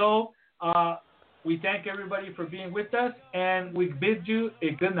 So we thank everybody for being with us, and we bid you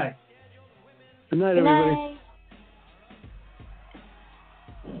a good night. Good night, everybody.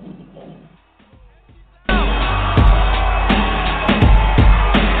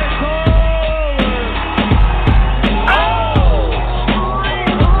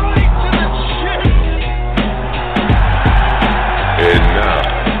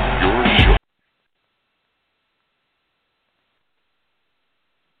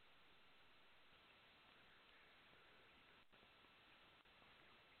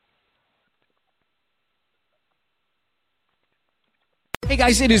 Hey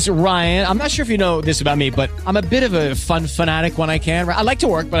guys, it is Ryan. I'm not sure if you know this about me, but I'm a bit of a fun fanatic when I can. I like to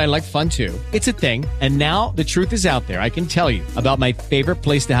work, but I like fun too. It's a thing. And now the truth is out there. I can tell you about my favorite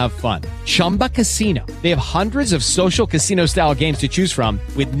place to have fun. Chumba Casino. They have hundreds of social casino style games to choose from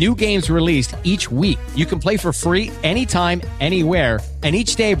with new games released each week. You can play for free anytime, anywhere. And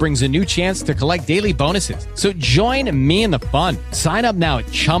each day brings a new chance to collect daily bonuses. So join me in the fun. Sign up now at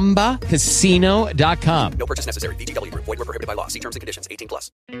ChumbaCasino.com. No purchase necessary. VGW Group. Void where prohibited by law. See terms and conditions.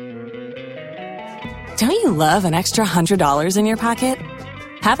 18+. Don't you love an extra $100 in your pocket?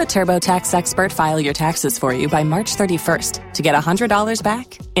 Have a TurboTax expert file your taxes for you by March 31st to get $100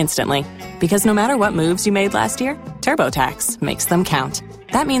 back instantly. Because no matter what moves you made last year, TurboTax makes them count.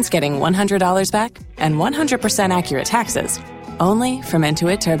 That means getting $100 back and 100% accurate taxes only from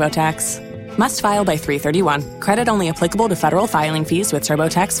Intuit TurboTax. Must file by 3/31. Credit only applicable to federal filing fees with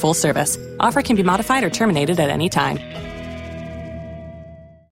TurboTax full service. Offer can be modified or terminated at any time.